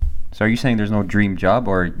 like. So are you saying there's no dream job,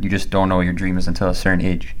 or you just don't know what your dream is until a certain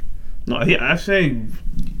age? No, I'm saying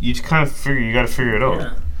you just kind of you got to figure it out.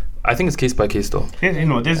 Yeah. I think it's case by case though. Yeah, you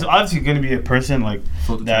know, there's obviously going to be a person like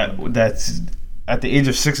that's at the age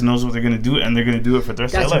of 6 knows what they're going to do, and they're going to do it for the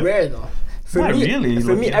rest of That's their life. rare though. For Not me, really, for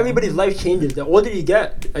like, me, yeah. everybody's life changes. The older you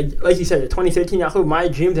get, like you said, 2013 Yahoo, my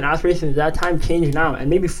dreams and aspirations at that time change now, and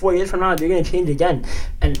maybe 4 years from now they're gonna change again.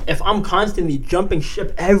 And if I'm constantly jumping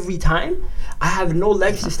ship every time, I have no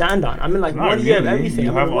legs to stand on. I'm in like Not 1 year of really. everything.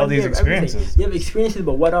 You I'm in have all 1 these year of everything. experiences. You have experiences,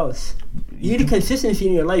 but what else? You need a consistency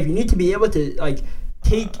in your life. You need to be able to like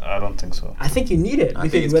take. I don't think so. I think you need it I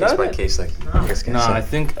think because it's case without by it, case. Like I guess Nah, I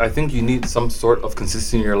think you need some sort of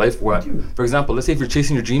consistency in your life. Where, for example, let's say if you're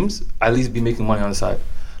chasing your dreams, at least be making money on the side.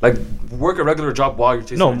 Like, work a regular job while you're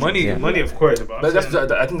chasing No, your money, dreams. money, of course. But But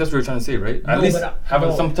I think that's what you're trying to say, right? At No, least but have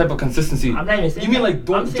no. some type of consistency. I'm not even saying You mean that. like I'm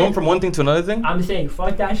don't saying- jump from one thing to another thing? I'm saying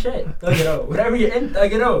fuck that shit. Thug it out. Whatever you're in,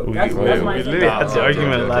 thug it out. That's my we thing. literally had the No,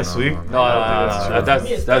 argument no, last week. No, For me,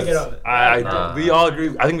 it's thug it out. we all agree.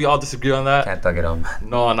 I think we all disagree on that. can't thug it on.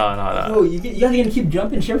 No. Yo, you guys are gonna keep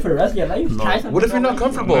jumping shit for the rest of your life? Try something What if you're not like-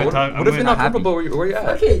 comfortable? I'm What gonna if you're not happy. comfortable where you at?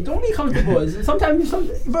 Okay, don't be comfortable. Sometimes,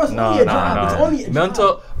 bro, it's only a job. It's only a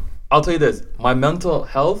job. I'll tell you this. My mental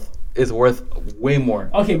health is worth way more.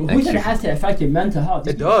 Okay, but who said it has to affect your mental health?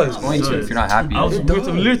 It does. It's going to if you're not happy. I was It we does.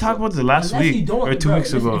 literally talking about this last Unless you week don't, or 2 bro,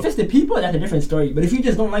 weeks listen, ago. If it's the people, that's a different story. But if you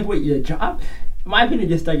just don't like what your job, in my opinion,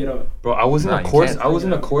 just thug it out. Bro, I was in Nah, a you course. can't. I was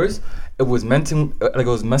in a course. It was messing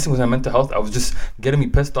with my mental health. I was just getting me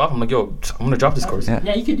pissed off. I'm like, yo, I'm gonna drop this course. Yeah.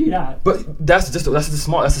 Yeah, you could do that. But that's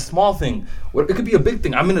a small thing. It could be a big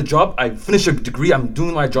thing. I'm in a job. I finished a degree. I'm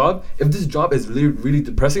doing my job. If this job is really, really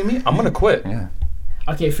depressing me, I'm gonna quit. Yeah.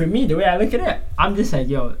 Okay, for me, the way I look at it, I'm just like,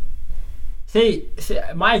 yo, say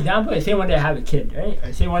my example is say one day I have a kid, right?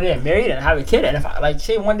 Or say one day I'm married and I have a kid, and if I, like,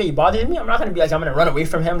 say one day he bothers me, I'm not gonna be like, I'm gonna run away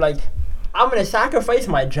from him. Like, I'm gonna sacrifice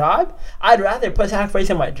my job. I'd rather put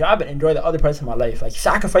sacrificing my job and enjoy the other parts of my life. Like,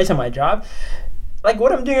 sacrificing my job. Like,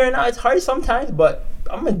 what I'm doing right now, it's hard sometimes, but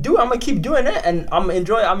gonna keep doing it, and I'm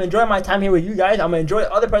enjoying my time here with you guys. I'm gonna enjoy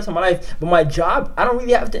other parts of my life, but my job, I don't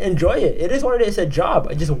really have to enjoy it. It is what it is. It's a job.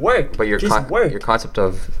 I just work. But your concept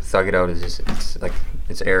of thug it out is just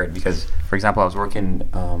it's arid because, for example, I was working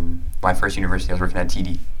my first university. I was working at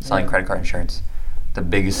TD selling credit card insurance, the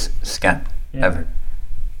biggest scam ever,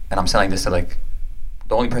 and I'm selling this to like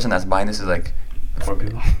the only person that's buying this is like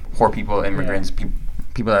poor people, immigrants,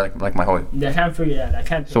 people that like my whole. I can't figure that. I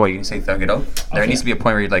can't. So what you can say thug it out? There needs to be a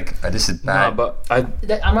point where you're like, this is bad. No, but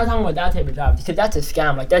I'm not talking about that type of job because that's a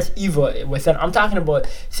scam. Like that's evil within. I'm talking about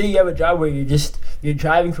say you have a job where you're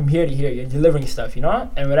driving from here to here, you're delivering stuff, you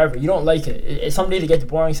know, and whatever. You don't like it. Some days it gets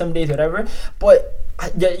boring, some days whatever. But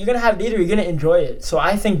you're gonna have days where you're gonna enjoy it. So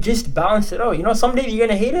I think just balance it out. You know, some days you're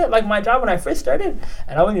gonna hate it. Like my job when I first started,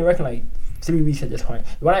 and I wasn't working like 3 weeks at this point.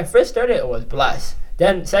 When I first started, it was blessed.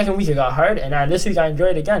 Then second week it got hard, and then this week I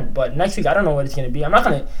enjoyed it again. But next week I don't know what it's gonna be. I'm not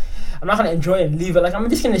gonna enjoy it and leave it. Like I'm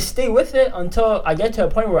just gonna stay with it until I get to a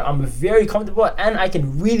point where I'm very comfortable and I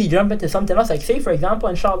can really jump into something else. Like say for example,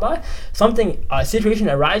 inshallah, a situation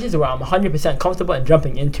arises where I'm 100% comfortable in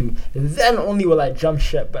jumping into. Then only will I jump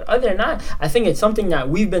ship. But other than that, I think it's something that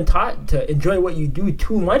we've been taught to enjoy what you do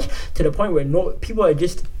too much to the point where people are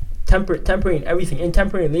just temporary in everything, in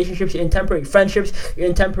temporary relationships, in temporary friendships,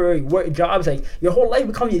 in temporary work jobs. Like your whole life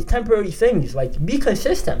becomes these temporary things. Like be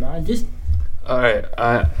consistent, man. Just all right.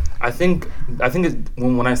 I think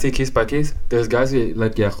when I say case by case, there's guys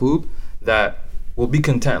like Yaqub that will be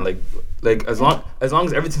content. Like as long as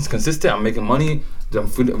everything's consistent, I'm making money,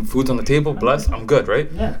 food's on the table, blessed, I'm good, right?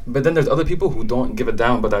 Yeah. But then there's other people who don't give a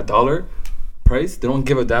damn about that dollar price. They don't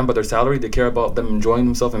give a damn about their salary. They care about them enjoying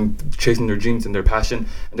themselves and chasing their dreams and their passion,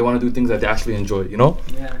 and they want to do things that they actually enjoy. You know?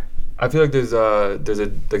 Yeah. I feel like there's a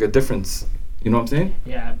difference. You know what I'm saying?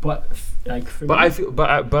 Yeah, but like. I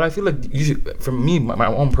feel like you should. For me, my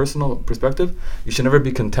own personal perspective, you should never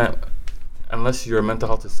be content unless your mental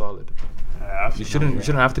health is solid. You shouldn't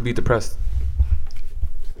have to be depressed.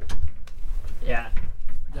 Yeah,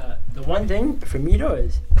 the one thing for me though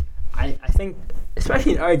is, I think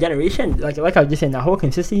especially in our generation, like I was just saying, that whole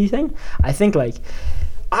consistency thing. I think like,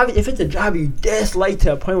 if it's a job you dislike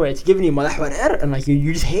to a point where it's giving you malah and like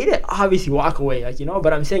you just hate it, obviously walk away, like, you know.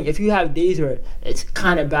 But I'm saying if you have days where it's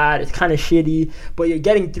kind of bad, it's kind of shitty, but you're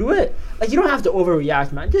getting through it, like you don't have to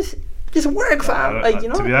overreact, man. Just work, fam. Like, you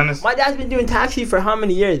know, to be honest, my dad's been doing taxi for how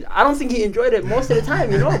many years? I don't think he enjoyed it most of the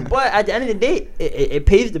time, you know. But at the end of the day, it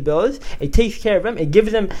pays the bills. It takes care of him. It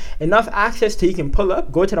gives him enough access to he can pull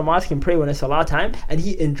up, go to the mosque and pray when it's Salah time, and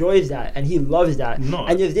he enjoys that and he loves that. No.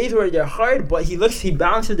 And there's days where they're hard, but he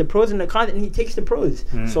balances the pros and the cons, and he takes the pros.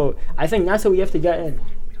 So I think that's what we have to get in.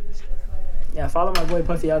 Yeah, follow my boy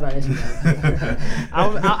Puffy out on Instagram.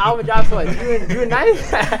 I'll drop what? You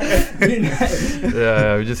nice?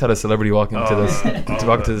 Yeah, we just had a celebrity walk into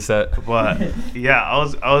the set. But yeah, I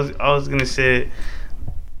was gonna say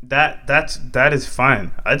that is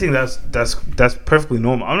fine. I think that's perfectly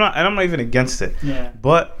normal. I'm not even against it. Yeah.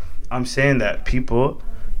 But I'm saying that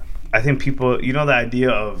I think people, you know, the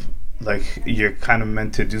idea of like you're kind of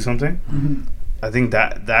meant to do something. Mm-hmm. I think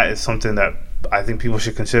that is something that I think people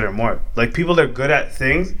should consider more. Like people are good at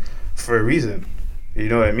things for a reason. You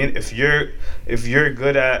know what I mean? If you're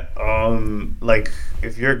good at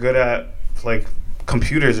if you're good at like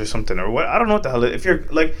computers or something or what, I don't know what the hell. If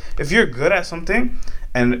you're good at something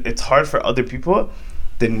and it's hard for other people,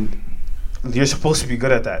 then you're supposed to be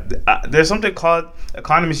good at that. There's something called,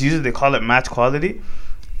 economists use it, they call it match quality.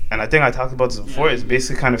 And I think I talked about this before. It's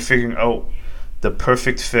basically kind of figuring out the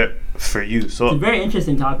perfect fit for you. So it's a very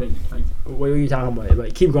interesting topic. Like, what were you talking about?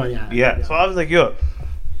 Like, keep going. Yeah. So I was like, yo,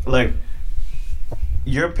 like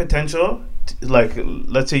your potential, like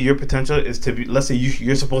let's say your potential is to be. Let's say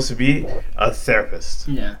you're supposed to be a therapist.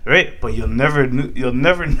 Yeah. Right. But you'll never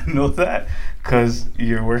know that because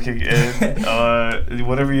you're working in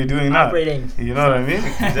whatever you're doing now. Operating. You know what I mean?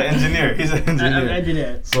 He's an engineer. I'm an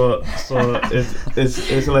engineer. So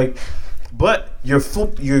it's like. But you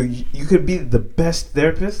could be the best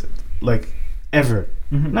therapist like ever.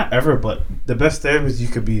 Mm-hmm. Not ever, but the best therapist you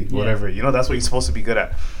could be, whatever. You know, that's what you're supposed to be good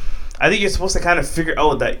at. I think you're supposed to kind of figure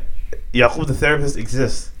out that Yaqub the therapist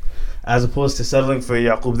exists as opposed to settling for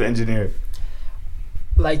Yaqub the engineer.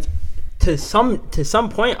 Like to some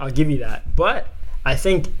point I'll give you that. But I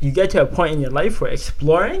think you get to a point in your life where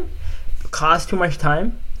exploring costs too much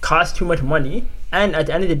time, costs too much money, and at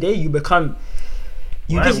the end of the day you become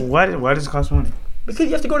Why does it cost money? Because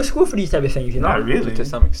you have to go to school for these type of things, you know. Not really. To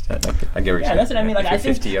some extent, I get what you're saying. That's what I mean. Like If I you're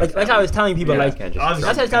think, 50, you have like I was telling people, Yeah, like can't that's just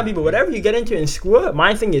what I was telling people. Whatever you get into in school,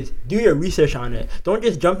 my thing is do your research on it. Don't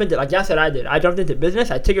just jump into like I did. I jumped into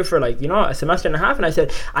business. I took it for like a semester and a half, and I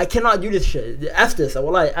said I cannot do this shit. F this.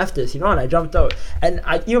 Well, I F this, and I jumped out. And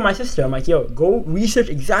even my sister, I'm like, yo, go research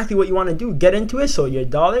exactly what you want to do. Get into it. So your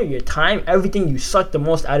dollar, your time, everything, you suck the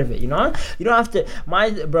most out of it. You don't have to.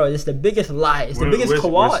 It's the biggest lie. It's the biggest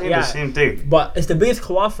We're saying the same thing. But it's the biggest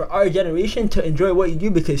co-op for our generation to enjoy what you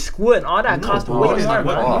do because school and all that costs way more, it's man.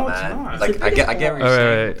 not. man. Like I get what you're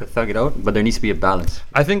saying to thug it out, but there needs to be a balance.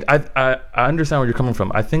 I think I understand where you're coming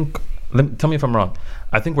from. I think, tell me if I'm wrong.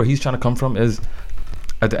 I think where he's trying to come from is,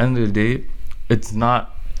 at the end of the day, it's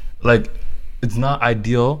not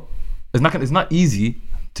ideal. It's not easy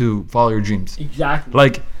to follow your dreams. Exactly.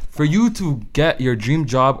 Like, for you to get your dream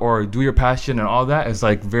job or do your passion and all that is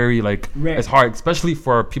like very like rare. It's hard, especially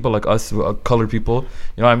for people like us, colored people.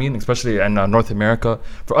 You know what I mean? Especially in North America,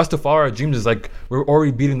 for us to follow our dreams is like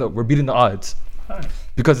we're beating the odds.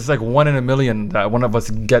 Because it's like 1 in a million that one of us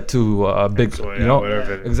get to a big,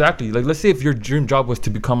 whatever it is. Exactly. Like, let's say if your dream job was to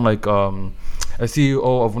become like a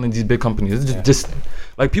CEO of one of these big companies, it's just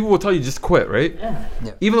like people will tell you just quit, right? Yeah.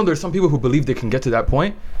 Even though there's some people who believe they can get to that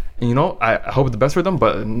point, and I hope the best for them,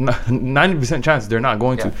 but 90% chance they're not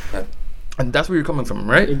going to. Yeah. And that's where you're coming from,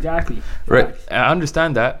 right? Exactly. Right. Facts. I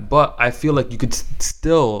understand that, but I feel like you could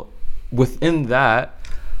still, within that,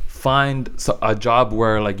 find a job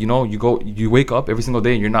where you wake up every single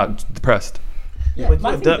day and you're not depressed. Yeah. But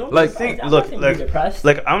My the- thing, don't like, be think- depressed. look, I'm not like- saying be depressed.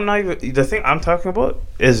 Like I'm not even the thing I'm talking about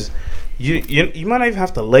is you might not even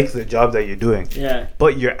have to like the job that you're doing, Yeah.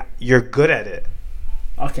 but you're good at it.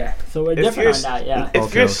 Okay. So we're If different you're on that. Yeah.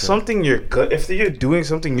 if you're something you're good, if you're doing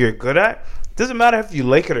something you're good at, doesn't matter if you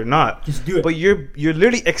like it or not. Just do it. But you're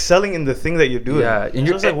literally excelling in the thing that you're doing. Yeah, and So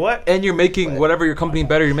you're it's like what? and you're making whatever your company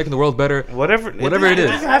better. You're making the world better. Whatever it doesn't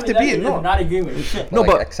is. have to be. No. I'm not agreeing with you. Shit. No,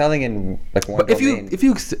 like but- excelling in like one But if domain.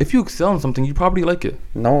 you excel in something, you probably like it.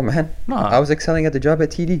 No, man. Nah. I was excelling at the job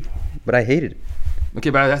at TD, but I hated it. Okay,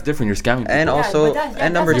 but that's different. You're scamming people. And Yeah, also, but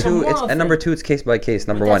that's number like a two, moral number thing. two, it's case by case.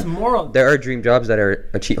 Number But that's one, moral. there are dream jobs that are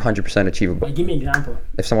 100% achievable. Like, give me an example.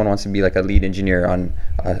 If someone wants to be like a lead engineer on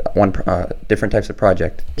different types of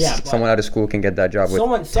project, Yeah, but- someone out of school can get that job with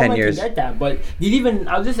Someone 10 years. can get that, but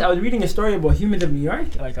I was reading a story about Humans of New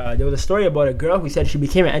York. Like there was a story about a girl who said she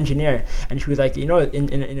became an engineer, and she was like, in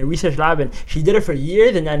a research lab, and she did it for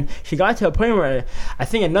years, and then she got to a point where I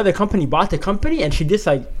think another company bought the company, and she just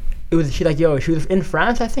like, she was in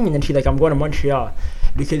France, I think, and then she like, I'm going to Montreal.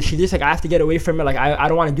 Because she just like, I have to get away from it. Like I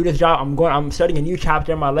don't want to do this job. I'm starting a new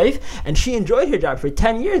chapter in my life. And she enjoyed her job for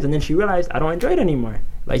 10 years, and then she realized I don't enjoy it anymore.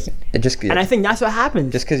 Like, and I think that's what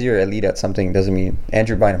happens. Just because you're elite at something doesn't mean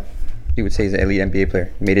Andrew Bynum. He would say he's an elite NBA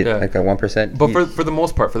player. Made it like a 1%. But for the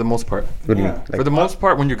most part, what do you mean? Like, For the most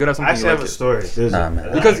part, when you're good at something, I actually you like have a it. story. There's Nah,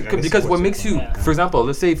 man. Because what makes you, for example,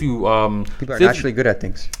 let's say if you people are say if naturally good at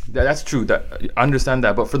things. that's true. That I understand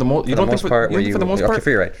that, but for the most, you For the don't think most for, part, you don't think for the most okay, part,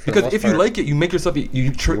 you're right. For the because most if you part- like it, you make yourself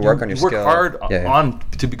you work on your work skill. hard Yeah. on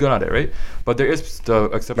to be good at it, right? But there is the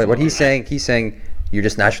exception. But what he's saying you're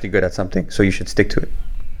just naturally good at something, so you should stick to it.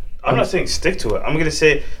 I'm not saying stick to it. I'm gonna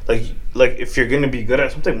say like if you're gonna be good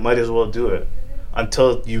at something, might as well do it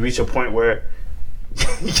until you reach a point where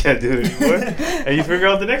you can't do it anymore, and you figure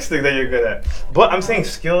out the next thing that you're good at. But I'm saying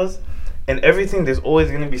skills and everything. There's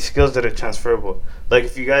always gonna be skills that are transferable. Like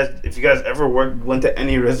if you guys ever went to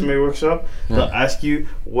any resume workshop, they'll ask you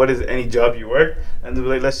what is any job you worked, and they'll be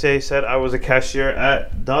like, let's say said I was a cashier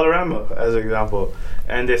at Dollarama as an example,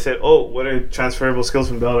 and they said, oh, what are transferable skills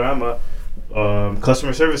from Dollarama?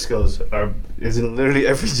 Customer service skills is in literally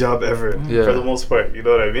every job ever for the most part. You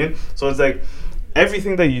know what I mean? So it's like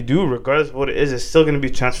everything that you do, regardless of what it is still going to be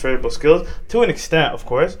transferable skills to an extent, of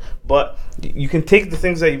course. But you can take the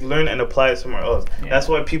things that you've learned and apply it somewhere else. Yeah. That's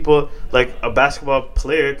why people like a basketball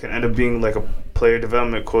player can end up being like a player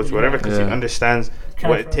development coach, whatever, because he understands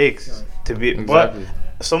what it takes to be. Exactly.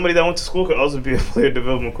 But somebody that went to school could also be a player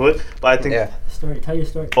development coach. But I think. Yeah. Tell your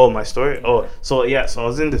story. Oh, my story? Oh, so I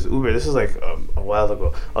was in this Uber. This is like a while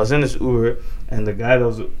ago. I was in this Uber, and the guy that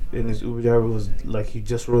was in this Uber driver was like, he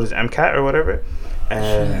just wrote his MCAT or whatever.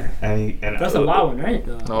 And that's a loud one, right?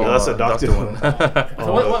 No, yeah, that's a doctor one.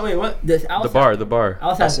 So what? This the bar. Outside the bar.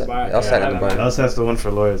 LSAT's the one for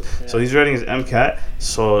lawyers. Yeah. So he's writing his MCAT.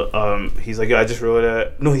 So he's like, I just wrote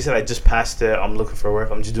it. No, he said, I just passed it. I'm looking for work.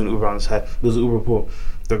 I'm just doing Uber on the side. There's an Uber pool.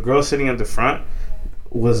 The girl sitting at the front,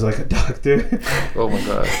 was like a doctor. Oh my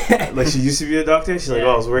god. Like she used to be a doctor. She's like,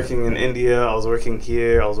 oh, I was working in India. I was working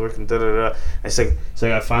here. I was working da da da. And it's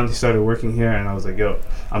like I finally started working here, and I was like, yo,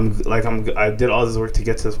 I did all this work to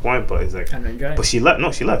get to this point, but it's like, but she left.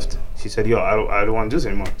 No, she left. She said, yo, I don't want to do this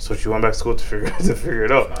anymore. So she went back to school to figure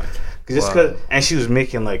it out. And she was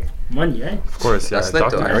making like money, right? Of course, yeah. That's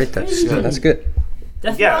lit though. I rate that. That's good.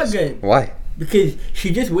 That's not good. Why? Because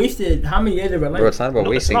she just wasted how many years of her life? Bro, it's not about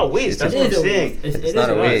wasting. It's not waste. That's what I'm saying. It's not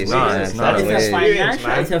a waste. It's not a waste.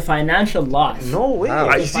 It's a financial loss. No way.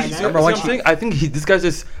 I think this guy's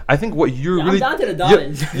just. I think what you're really. I'm down to the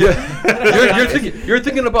dollars. You're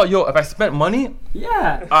thinking about, yo, if I spent money.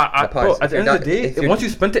 Yeah. Bro, at the end of the day, once you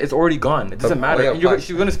spent it, it's already gone. It doesn't matter.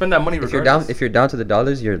 She's gonna spend that money regardless. If you're down to the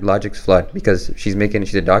dollars, your logic's flawed because she's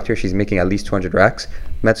a doctor. She's making at least 200 racks.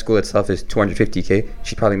 Med school itself is 250K.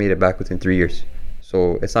 She probably made it back within 3 years.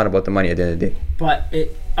 So it's not about the money at the end of the day. But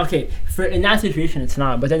in that situation, it's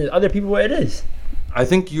not. But then there's other people where it is. I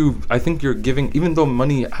think you're giving, even though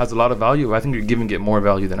money has a lot of value, I think you're giving it more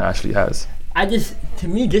value than it actually has. To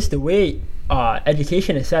me, just the way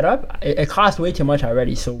education is set up, it costs way too much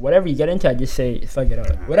already. So whatever you get into, I just say fuck it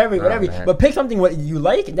out. Whatever. Man. But pick something what you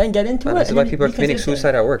like, then get into it. That's why people are committing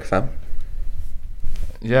suicide at work, fam.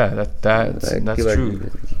 Yeah, that's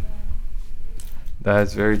true.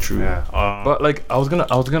 That's very true. Yeah. But like I was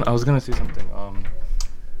gonna say something.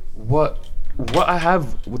 What I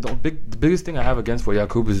have the biggest thing I have against what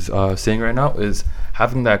Yaqub is saying right now is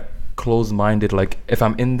having that closed-minded, like, if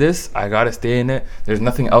I'm in this, I gotta stay in it. There's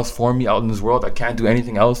nothing else for me out in this world. I can't do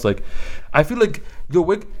anything else. Like, I feel like you'll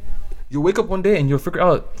wake up one day and you'll figure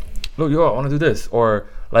out, look, yo, I want to do this, or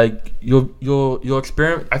like you'll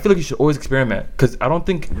experiment. I feel like you should always experiment, because I don't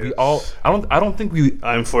think we all. I don't think we.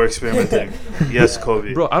 I'm for experimenting. Yes,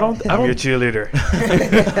 Kobe. Bro, I'm your cheerleader.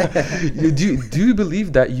 Do you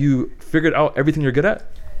believe that you figured out everything you're good at?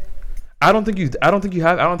 I don't think you have. I don't think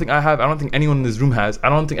I have. I don't think anyone in this room has. I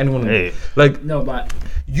don't think anyone. Hey. Like, no, but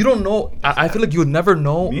you don't know. I feel like you would never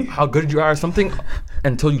know how good you are at something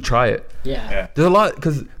until you try it. Yeah. There's a lot,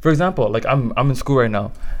 because, for example, like I'm in school right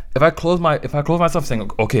now. If I close myself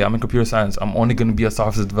saying, okay, I'm in computer science, I'm only gonna be a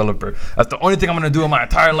software developer. That's the only thing I'm gonna do in my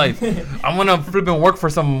entire life. I'm gonna flipping work for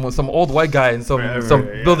some old white guy in some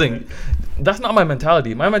building. That's not my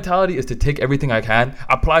mentality. My mentality is to take everything I can,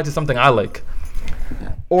 apply to something I like,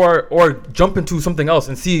 or jump into something else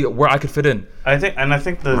and see where I could fit in. I think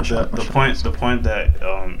the point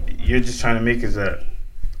that you're just trying to make is that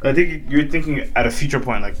I think you're thinking at a future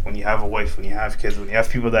point, like when you have a wife, when you have kids, when you have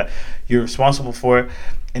people that you're responsible for,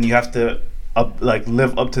 and you have to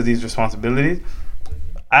live up to these responsibilities.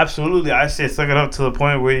 Absolutely, I say suck it up to the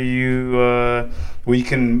point where you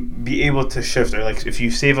can be able to shift, or like if you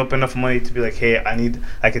save up enough money to be like, hey,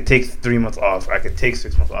 I could take 3 months off, or I could take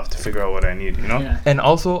 6 months off to figure out what I need, you know? Yeah. And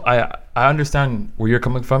also, I understand where you're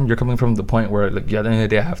coming from. You're coming from the point where, like, at the end of the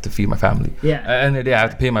day, I have to feed my family. Yeah. At the end of the day, I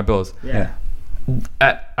have to pay my bills. Yeah.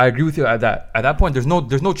 I agree with you at that. At that point, there's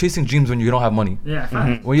no chasing dreams when you don't have money. Yeah.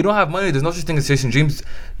 Mm-hmm. When you don't have money, there's no such thing as chasing dreams.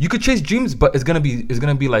 You could chase dreams, but it's gonna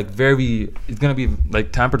be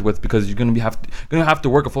like tampered with, because you're gonna have to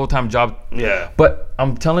work a full-time job. Yeah. But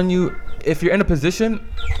I'm telling you, if you're in a position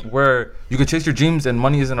where you could chase your dreams and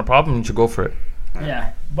money isn't a problem, you should go for it.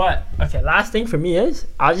 Yeah. But okay, last thing for me is,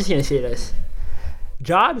 I was just gonna say this.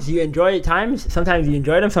 Jobs, you enjoy at times. Sometimes you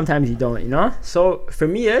enjoy them, sometimes you don't, you know? So for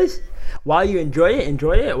me is, while you enjoy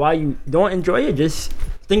it. While you don't enjoy it, just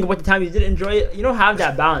think about the time you did enjoy it. You don't have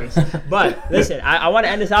that balance. But listen, I want to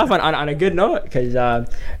end this off on a good note, because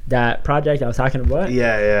that project I was talking about.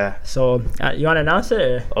 Yeah. So you want to announce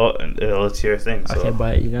it? Or? Oh, it's your thing. So. Okay,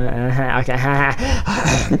 but you know, okay.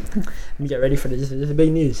 Let me get ready for this. This is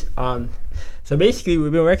big news. So basically,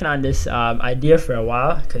 we've been working on this idea for a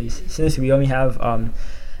while, because since we only have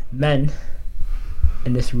men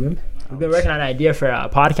in this room, we've been working on an idea for a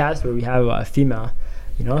podcast where we have a female,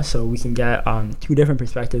 you know, so we can get 2 different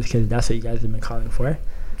perspectives, because that's what you guys have been calling for.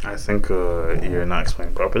 I think you're not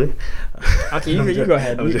explaining properly. Okay, you go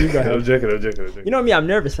ahead. You go ahead. I'm joking. You know me, I'm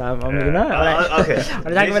nervous, fam. I'm you know, okay.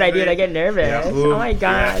 When I talk about idea, I get nervous. Oh my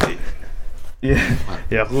god.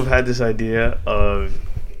 Yeah. Who had this idea of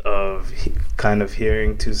kind of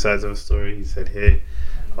hearing 2 sides of a story? He said, hey,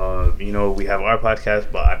 you know, we have our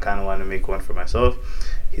podcast, but I kind of want to make one for myself.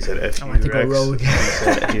 He said, F you,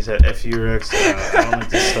 Rex. He said, F you, Rex. I don't like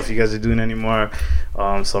this stuff you guys are doing anymore.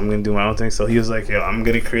 So I'm going to do my own thing. So he was like, yo, I'm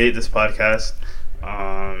going to create this podcast.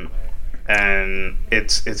 And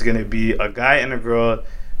it's going to be a guy and a girl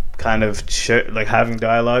kind of having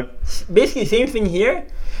dialogue. Basically, same thing here.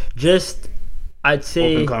 Just I'd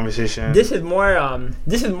say open conversation. this is more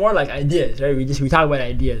like ideas, right? We talk about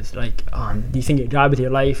ideas, like do you think your job is your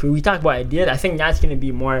life? We talk about ideas. I think that's gonna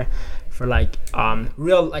be more for like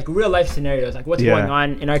real life scenarios, like what's going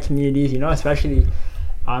on in our communities, you know, especially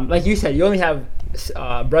like you said, you only have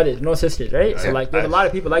brothers, no sisters, right? So like there's a lot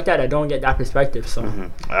of people like that don't get that perspective. So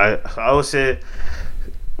I would say.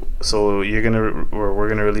 So we're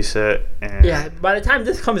gonna release it, and yeah. By the time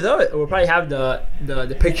this comes out, we'll probably have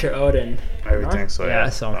the picture out and everything. So yeah.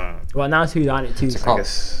 So well, now who's on it too? What's it called?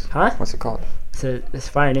 Huh? What's it called? It's a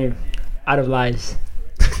fire name. Out of lies.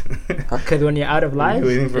 Because when you're out of lies,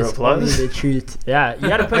 waiting for it's applause? only the truth. Yeah, you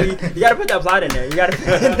gotta put the applaud in there. You gotta put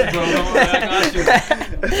it in there.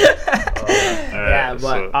 Yeah,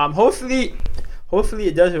 but hopefully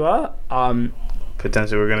it does well.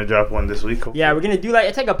 Potentially, we're gonna drop one this week. Hopefully. Yeah, we're gonna do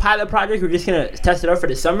it's like a pilot project. We're just gonna test it out for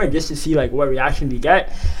the summer just to see like what reaction we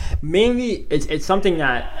get. Mainly, it's something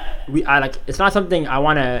that I like. It's not something I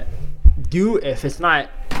want to do if it's not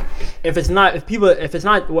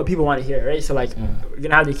what people want to hear, right? So like, we're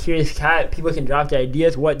gonna have the curious cat. People can drop their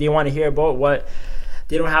ideas, what they want to hear about, what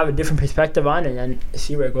they don't have a different perspective on, and then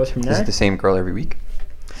see where it goes from there. Is it the same girl every week?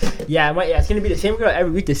 Yeah, it's gonna be the same girl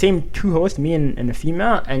every week, the same 2 hosts, me and a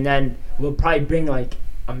female, and then we'll probably bring like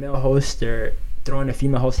a male host or throw in a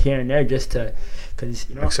female host here and there just to, cause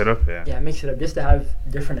you know, mix it up, yeah. Yeah, mix it up just to have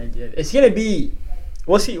different ideas. It's gonna be,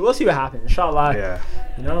 we'll see what happens. Inshallah. Yeah.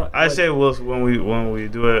 You know, I say when we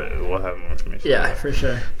do it, we'll have more information. Yeah, for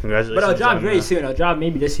sure. Congratulations. But I'll drop very soon. I'll drop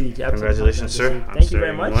maybe this week. Congratulations, sir. Thank you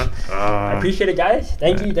very much. I appreciate it, guys.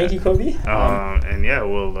 Thank you, Kobe. And yeah,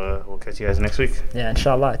 we'll catch you guys next week. Yeah,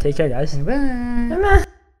 inshallah. Take care, guys. Bye.